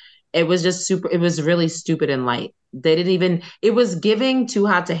heavy. It was just super, it was really stupid and light. They didn't even, it was giving Too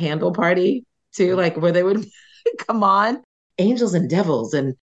Hot to Handle party too, like where they would come on, angels and devils.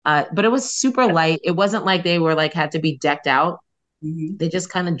 And, but it was super light. It wasn't like they were like, had to be decked out. Mhm. They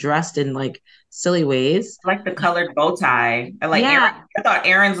just kind of dressed in like silly ways. I like the colored bow tie. I like Yeah. Aaron. I thought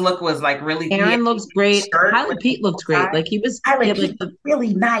Aaron's look was like really. Aaron looks great. Shirt Tyler with Pete looked bow tie. great. Like he was, Tyler he had, Pete like the looked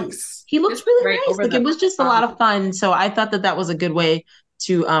really nice. he looked Just really right nice. over Like the it was just a lot of fun. So I thought that that was a good way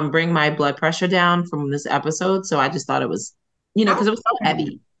to bring my blood pressure down from this episode. So I just thought it was, because it was so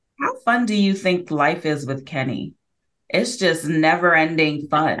heavy. How fun do you think life is with Kenny? It's just never ending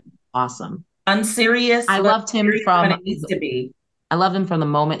fun. Awesome. Unserious. I but loved him serious from when it needs to be. I loved him from the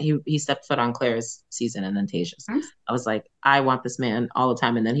moment he stepped foot on Claire's season and then Tasha's. I was like, I want this man all the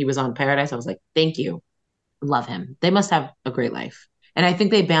time. And then he was on Paradise. I was like, thank you. Love him. They must have a great life. And I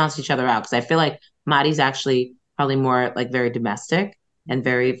think they balance each other out because I feel like Mari's actually probably more like very domestic and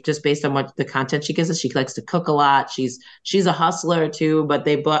very just based on what the content she gives us. She likes to cook a lot. She's a hustler too, but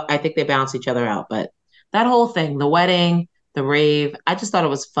I think they balance each other out. But that whole thing, the wedding, the rave, I just thought it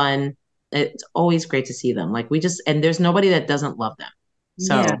was fun. It's always great to see them. Like and there's nobody that doesn't love them.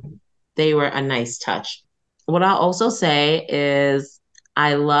 So they were a nice touch. What I'll also say is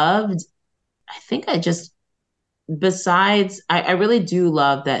I think I just besides, I really do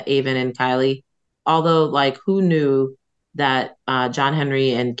love that Avon and Kylie, although like who knew that John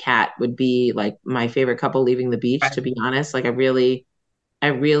Henry and Kat would be like my favorite couple leaving the beach, to be honest. Like I really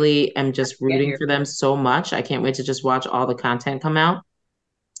am just rooting for them so much. I can't wait to just watch all the content come out.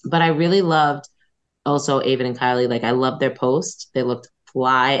 But I really loved also Avon and Kylie. Like I loved their post. They looked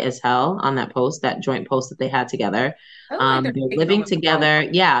fly as hell on that post, that joint post that they had together. They're living together.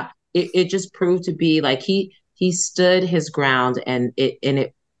 Yeah. It just proved to be like he stood his ground and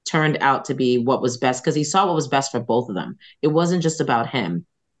it turned out to be what was best because he saw what was best for both of them. It wasn't just about him.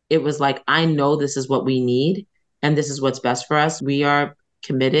 It was like, I know this is what we need and this is what's best for us. We are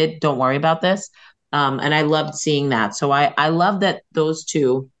committed. Don't worry about this. And I loved seeing that. So I love that those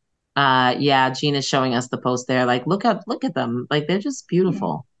two, Gina's showing us the post there. Like, look at them. Like, they're just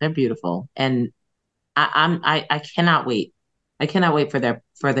beautiful. They're beautiful. And I cannot wait. I cannot wait for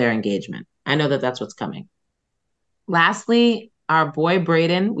their engagement. I know that that's what's coming. Lastly, our boy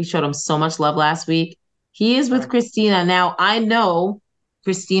Brayden, we showed him so much love last week. He is with Christina. Now, I know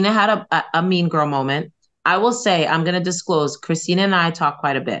Christina had a mean girl moment. I will say, I'm going to disclose, Christina and I talk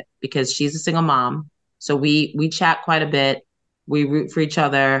quite a bit because she's a single mom. So we chat quite a bit. We root for each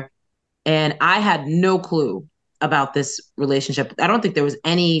other. And I had no clue about this relationship. I don't think there was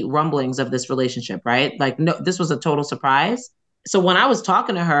any rumblings of this relationship, right? Like, no, this was a total surprise. So when I was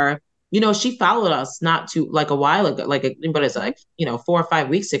talking to her, she followed us not too like a while ago, but it's like, 4 or 5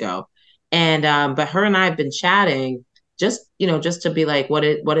 weeks ago. And, but her and I have been chatting just to be like what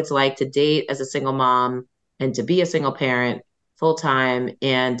it's like to date as a single mom and to be a single parent full time.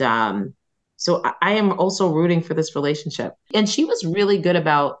 And, so I am also rooting for this relationship. And she was really good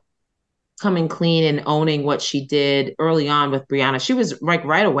about coming clean and owning what she did early on with Brianna. She was like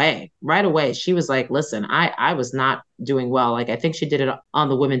right away. She was like, listen, I was not doing well. Like, I think she did it on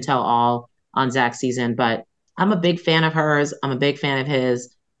the Women Tell All on Zach's season, but I'm a big fan of hers. I'm a big fan of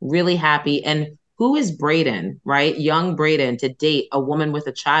his. Really happy. And who is Brayden, right? Young Brayden to date a woman with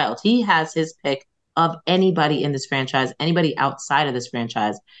a child. He has his pick of anybody in this franchise, anybody outside of this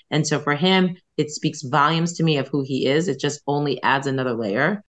franchise. And so for him, it speaks volumes to me of who he is. It just only adds another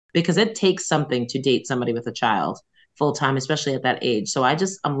layer. Because it takes something to date somebody with a child full time, especially at that age. So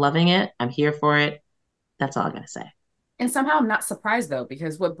I'm loving it. I'm here for it. That's all I gotta say. And somehow I'm not surprised though,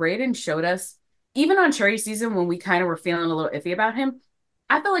 because what Brayden showed us, even on Cherry season, when we kind of were feeling a little iffy about him,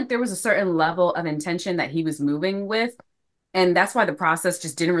 I felt like there was a certain level of intention that he was moving with. And that's why the process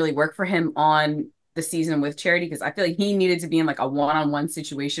just didn't really work for him on the season with Charity, because I feel like he needed to be in like a one-on-one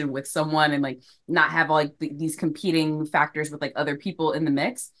situation with someone and like not have like these competing factors with like other people in the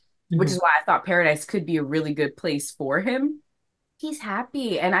mix. Which is why I thought Paradise could be a really good place for him. He's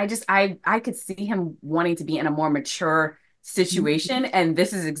happy. And I could see him wanting to be in a more mature situation. And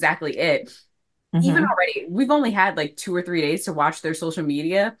this is exactly it. Even already, we've only had like 2 or 3 days to watch their social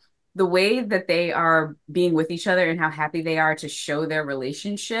media. The way that they are being with each other and how happy they are to show their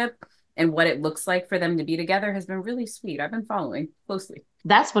relationship and what it looks like for them to be together has been really sweet. I've been following closely.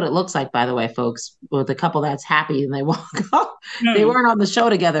 That's what it looks like, by the way, folks, with a couple that's happy and they walk off. They weren't on the show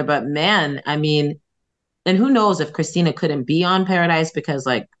together, but man, I mean, and who knows if Christina couldn't be on Paradise because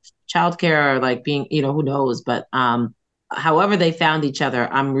like childcare or like being, who knows, but however they found each other,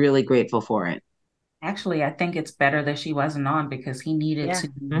 I'm really grateful for it. Actually, I think it's better that she wasn't on because he needed to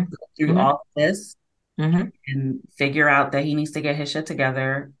go through Mhm. all of this Mhm. and figure out that he needs to get his shit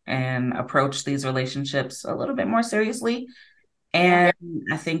together and approach these relationships a little bit more seriously. And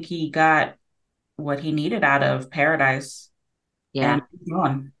I think he got what he needed out of Paradise. Yeah. And he's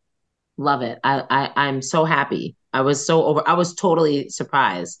on. Love it. I'm so happy. I was totally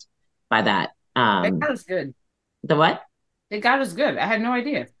surprised by that. That was good. The what? It got us good. I had no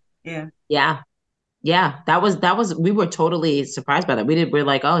idea. Yeah. Yeah. That was, we were totally surprised by that. We're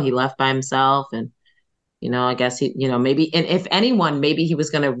like, oh, he left by himself. And, I guess he, maybe, and if anyone, maybe he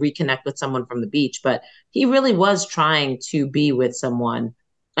was going to reconnect with someone from the beach, but he really was trying to be with someone.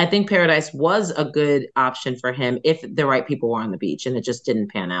 I think Paradise was a good option for him if the right people were on the beach, and it just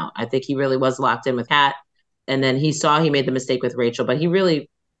didn't pan out. I think he really was locked in with Kat, and then he made the mistake with Rachel, but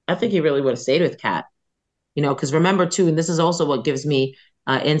I think he really would have stayed with Kat, because remember too, and this is also what gives me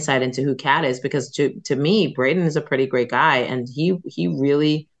insight into who Kat is, because to me, Brayden is a pretty great guy, and he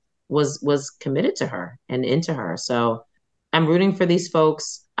really was committed to her and into her. So I'm rooting for these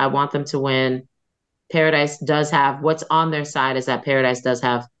folks. I want them to win. Paradise does have, what's on their side is that Paradise does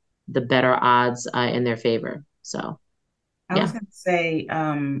have the better odds in their favor. So, I was going to say,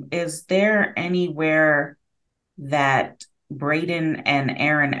 is there anywhere that Brayden and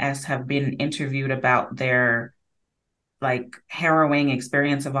Aaron S have been interviewed about their like harrowing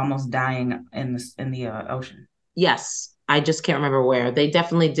experience of almost dying in the ocean? Yes, I just can't remember where. They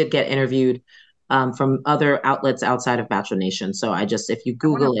definitely did get interviewed from other outlets outside of Bachelor Nation. So if you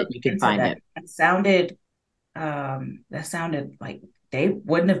Google it, you can find it. That sounded like they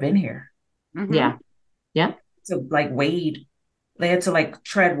wouldn't have been here. Mm-hmm. Yeah. To like wade, they had to like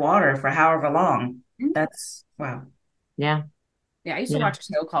tread water for however long. Mm-hmm. That's wow. Yeah. Yeah, I used to watch a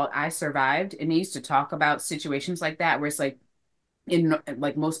show called I Survived, and they used to talk about situations like that where it's like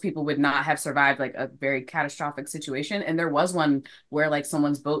most people would not have survived like a very catastrophic situation. And there was one where like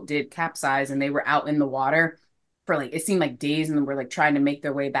someone's boat did capsize and they were out in the water for like, it seemed like days, and were like trying to make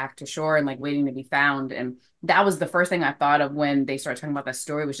their way back to shore and like waiting to be found. And that was the first thing I thought of when they started talking about that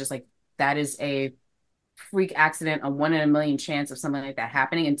story, was just like, that is a freak accident, a 1 in a million chance of something like that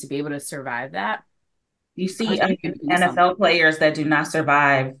happening. And to be able to survive that. You see NFL players that do not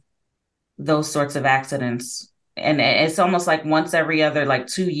survive those sorts of accidents. And it's almost like once every other like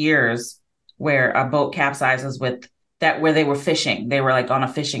 2 years where a boat capsizes where they were fishing. They were like on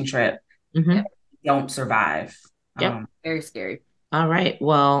a fishing trip. Mm-hmm. Don't survive. Yep. Very scary. All right.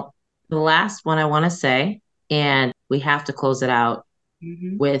 Well, the last one I want to say, and we have to close it out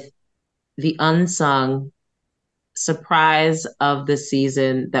with the unsung surprise of the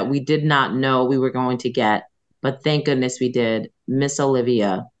season that we did not know we were going to get, but thank goodness we did, Miss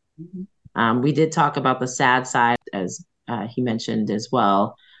Olivia. Mm-hmm. We did talk about the sad side, as he mentioned as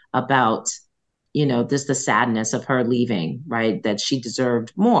well, about, just the sadness of her leaving, right? That she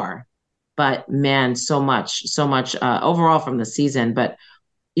deserved more. But man, so much overall from the season. But,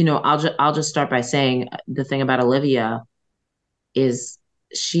 I'll just start by saying the thing about Olivia is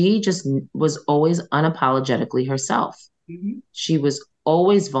she just was always unapologetically herself. Mm-hmm. She was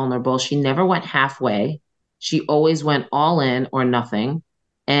always vulnerable. She never went halfway. She always went all in or nothing.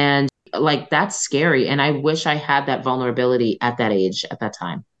 And like, that's scary. And I wish I had that vulnerability at that age, at that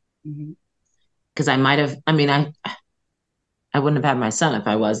time. Because I might have, I wouldn't have had my son if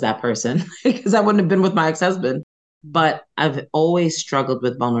I was that person, because I wouldn't have been with my ex-husband. But I've always struggled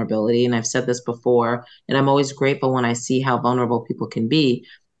with vulnerability, and I've said this before, and I'm always grateful when I see how vulnerable people can be.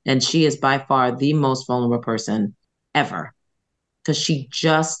 And she is by far the most vulnerable person ever, because she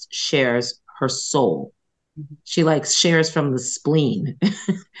just shares her soul. She like shares from the spleen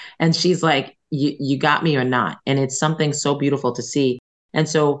and she's like, you got me or not. And it's something so beautiful to see. And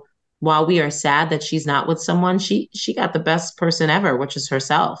so while we are sad that she's not with someone, she got the best person ever, which is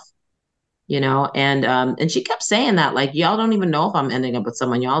herself. And she kept saying that, like, y'all don't even know if I'm ending up with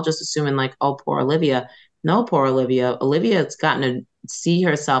someone. Y'all just assuming like, oh, poor Olivia. No, poor Olivia. Olivia's gotten to see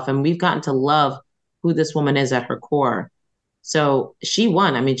herself, and we've gotten to love who this woman is at her core. So she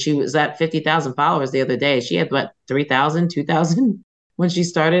won. She was at 50,000 followers the other day. She had 3,000, 2,000 when she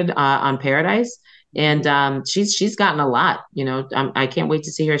started on Paradise. And she's gotten a lot, I can't wait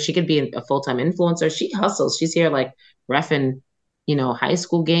to see her. She could be a full-time influencer. She hustles. She's here like reffing, high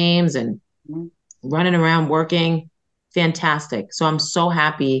school games and running around working. Fantastic. So I'm so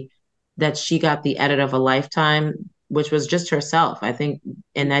happy that she got the edit of a lifetime, which was just herself. I think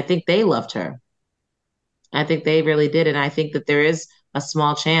they loved her. I think they really did. And I think that there is a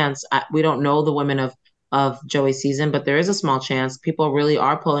small chance. We don't know the women of Joey's season, but there is a small chance people really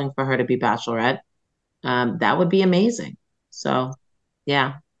are pulling for her to be Bachelorette. That would be amazing. So,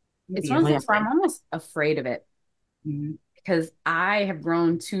 yeah. It's one of those where I'm almost afraid of it because I have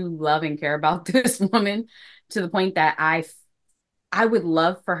grown to love and care about this woman to the point that I would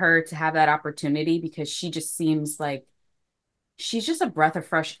love for her to have that opportunity because she just seems like she's just a breath of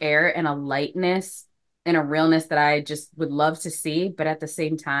fresh air and a lightness and a realness that I just would love to see. But at the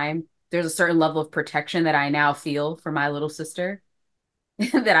same time, there's a certain level of protection that I now feel for my little sister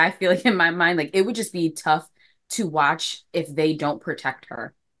that I feel like in my mind, like it would just be tough to watch if they don't protect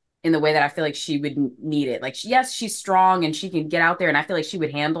her in the way that I feel like she would need it. Like, yes, she's strong and she can get out there and I feel like she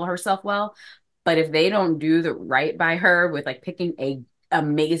would handle herself well. But if they don't do the right by her with like picking a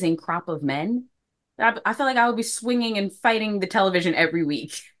amazing crop of men, I feel like I would be swinging and fighting the television every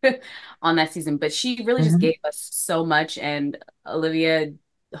week on that season. But she really just gave us so much. And Olivia,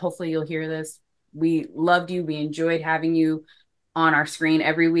 hopefully you'll hear this. We loved you. We enjoyed having you on our screen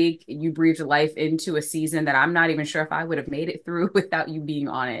every week. You breathed life into a season that I'm not even sure if I would have made it through without you being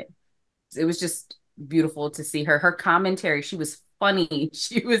on it. It was just beautiful to see her. Her commentary, she was funny.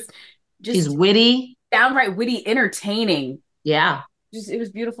 She was just she's witty, downright witty, entertaining. Yeah. It was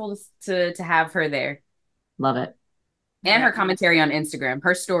beautiful to have her there. Love it. And her commentary on Instagram,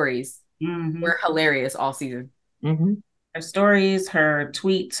 her stories were hilarious all season. Her stories, her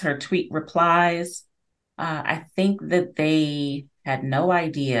tweets, her tweet replies. I think that they had no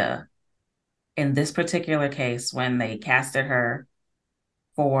idea in this particular case when they casted her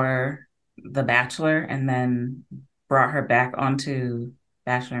for The Bachelor and then brought her back onto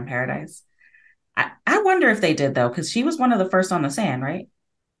Bachelor in Paradise. I wonder if they did, though, because she was one of the first on the sand, right?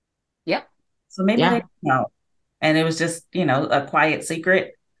 Yep. So maybe they didn't know. And it was just, a quiet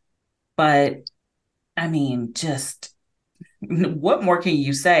secret. But, I mean, just what more can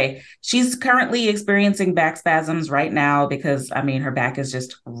you say? She's currently experiencing back spasms right now because, her back is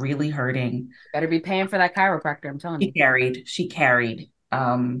just really hurting. Better be paying for that chiropractor, I'm telling you. She carried,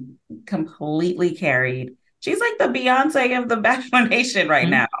 completely carried. She's like the Beyonce of the Bachelor Nation right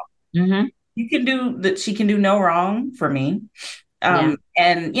now. You can do that. She can do no wrong for me. And,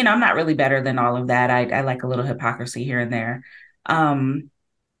 I'm not really better than all of that. I like a little hypocrisy here and there.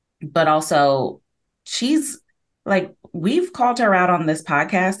 But also she's like, we've called her out on this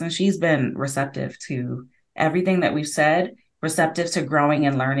podcast and she's been receptive to everything that we've said, receptive to growing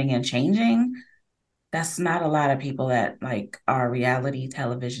and learning and changing. That's not a lot of people that are reality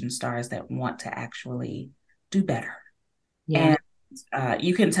television stars that want to actually do better. And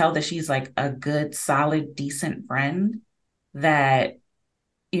you can tell that she's like a good, solid, decent friend that,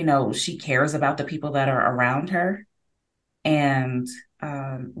 she cares about the people that are around her. And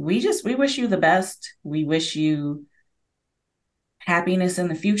we wish you the best. We wish you happiness in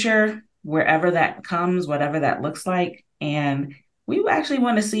the future, wherever that comes, whatever that looks like. And we actually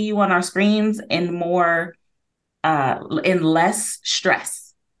want to see you on our screens in less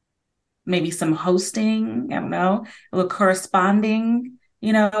stress. Maybe some hosting, I don't know, a little corresponding,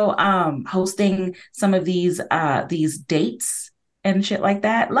 hosting some of these dates and shit like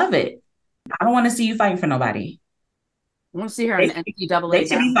that. Love it. I don't want to see you fighting for nobody. I want to see her on the NCAA. They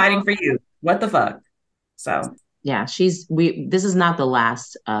should be fighting for you. What the fuck? So yeah, this is not the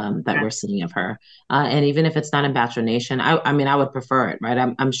last that we're seeing of her. And even if it's not in Bachelor Nation, I would prefer it,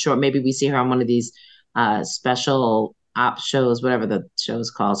 right? I'm sure maybe we see her on one of these special ops shows, whatever the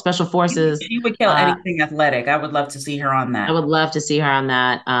show's called, Special Forces. She would kill anything athletic. I would love to see her on that. I would love to see her on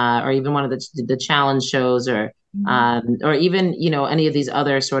that, or even one of the challenge shows, or even any of these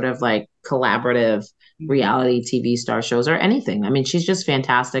other sort of like collaborative reality TV star shows or anything. I mean, she's just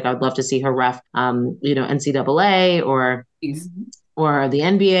fantastic. I'd love to see her ref, NCAA or the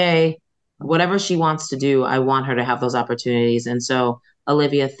NBA, whatever she wants to do. I want her to have those opportunities. And so,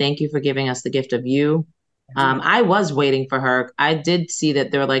 Olivia, thank you for giving us the gift of you. I was waiting for her. I did see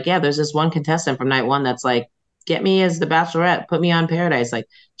that they were like, yeah, there's this one contestant from night one that's like, get me as the Bachelorette, put me on Paradise. Like,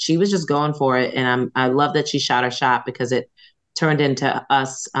 she was just going for it. And I love that she shot her shot because it turned into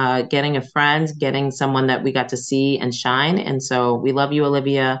us getting a friend, getting someone that we got to see and shine. And so we love you,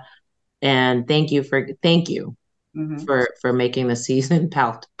 Olivia. And thank you for making the season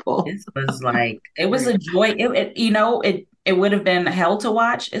palatable. It was a joy. It would have been hell to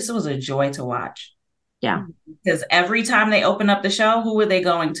watch. This was a joy to watch. Yeah. Because every time they open up the show, who were they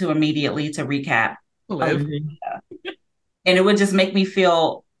going to immediately to recap? Liv. And it would just make me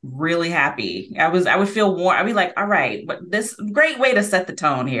feel really happy. I would feel warm. I'd be like, all right, but this great way to set the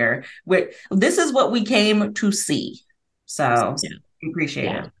tone here. This is what we came to see. So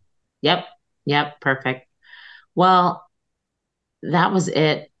appreciate it. Yep. Perfect. Well, that was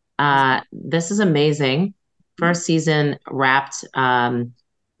it. This is amazing. First season wrapped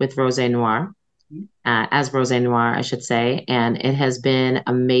with Rose Noir, as Rose Noir, I should say. And it has been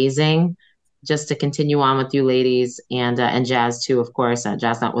amazing just to continue on with you ladies and Jazz too, of course.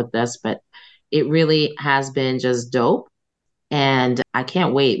 Jazz not with us, but it really has been just dope. And I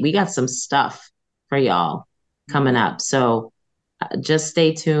can't wait. We got some stuff for y'all coming up. So just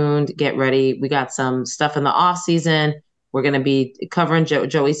stay tuned, get ready. We got some stuff in the off season. We're going to be covering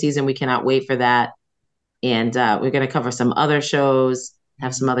Joey season. We cannot wait for that. And we're going to cover some other shows,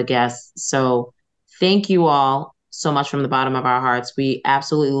 have some other guests. So thank you all so much from the bottom of our hearts. We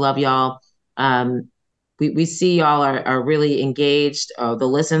absolutely love y'all. We see y'all are really engaged. The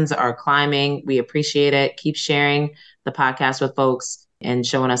listens are climbing. We appreciate it. Keep sharing the podcast with folks and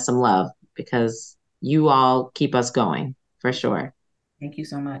showing us some love because you all keep us going for sure. Thank you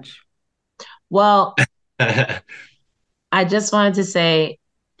so much. Well, I just wanted to say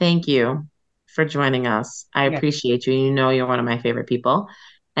thank you for joining us. I appreciate you. You know, you're one of my favorite people.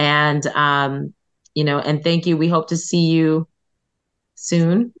 And, and thank you. We hope to see you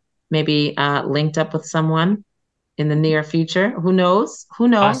soon, maybe linked up with someone in the near future. Who knows?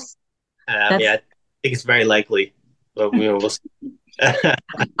 I think it's very likely, but we'll see. Let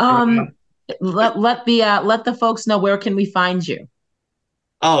the folks know, where can we find you?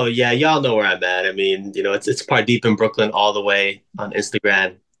 Oh yeah, y'all know where I'm at. I mean, it's Pardeep in Brooklyn all the way on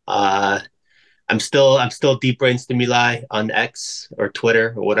Instagram. I'm still Deep Brain Stimuli on X or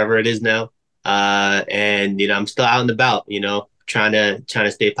Twitter or whatever it is now. And I'm still out and about, trying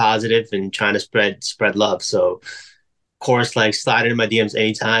to stay positive and trying to spread love. So of course, like, slide into my DMs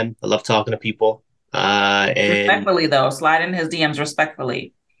anytime. I love talking to people. And respectfully though, slide in his DMs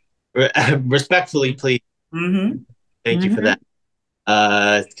respectfully. Respectfully, please. Mm-hmm. Thank you for that.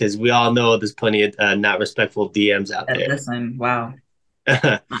 Because we all know there's plenty of not respectful DMs out there. Listen, wow.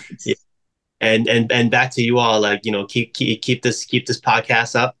 Yeah. And back to you all, like, keep this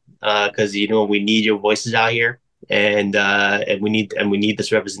podcast up, because we need your voices out here, and we need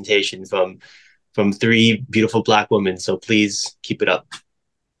this representation from three beautiful Black women. So please keep it up.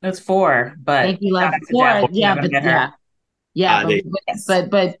 It's 4, but thank you, love. 4,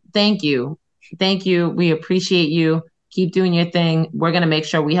 but thank you. We appreciate you. Keep doing your thing. We're gonna make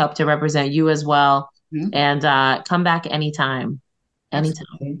sure we help to represent you as well. Mm-hmm. And come back anytime.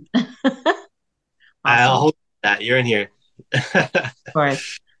 Awesome. I'll hold that. You're in here. Of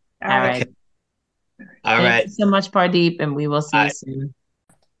course. All right. Thank you so much, Pardeep, and we will see you soon.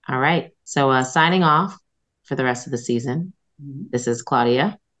 All right. So signing off for the rest of the season. Mm-hmm. This is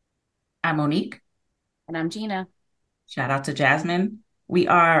Claudia. I'm Monique. And I'm Gina. Shout out to Jasmine. We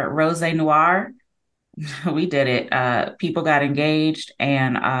are Rose Noir. We did it. People got engaged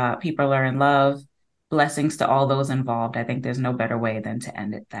and people are in love. Blessings to all those involved. I think there's no better way than to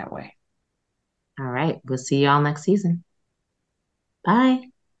end it that way. All right. We'll see y'all next season. Bye.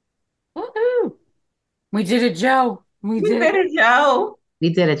 Woo-hoo. We did it, Joe. We did it, Joe.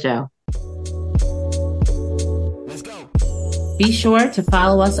 We did it, Joe. Let's go. Be sure to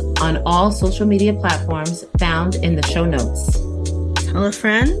follow us on all social media platforms found in the show notes. Tell a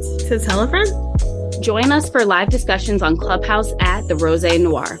friend to tell a friend. Join us for live discussions on Clubhouse at the Rose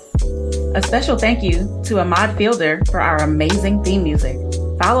Noir. A special thank you to Ahmad Fielder for our amazing theme music.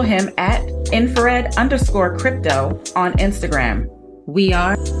 Follow him at infrared_crypto on Instagram. We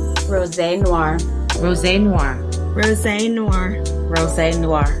are Rose Noir. Rose Noir. Rose Noir. Rose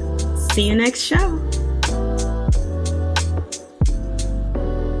Noir. See you next show.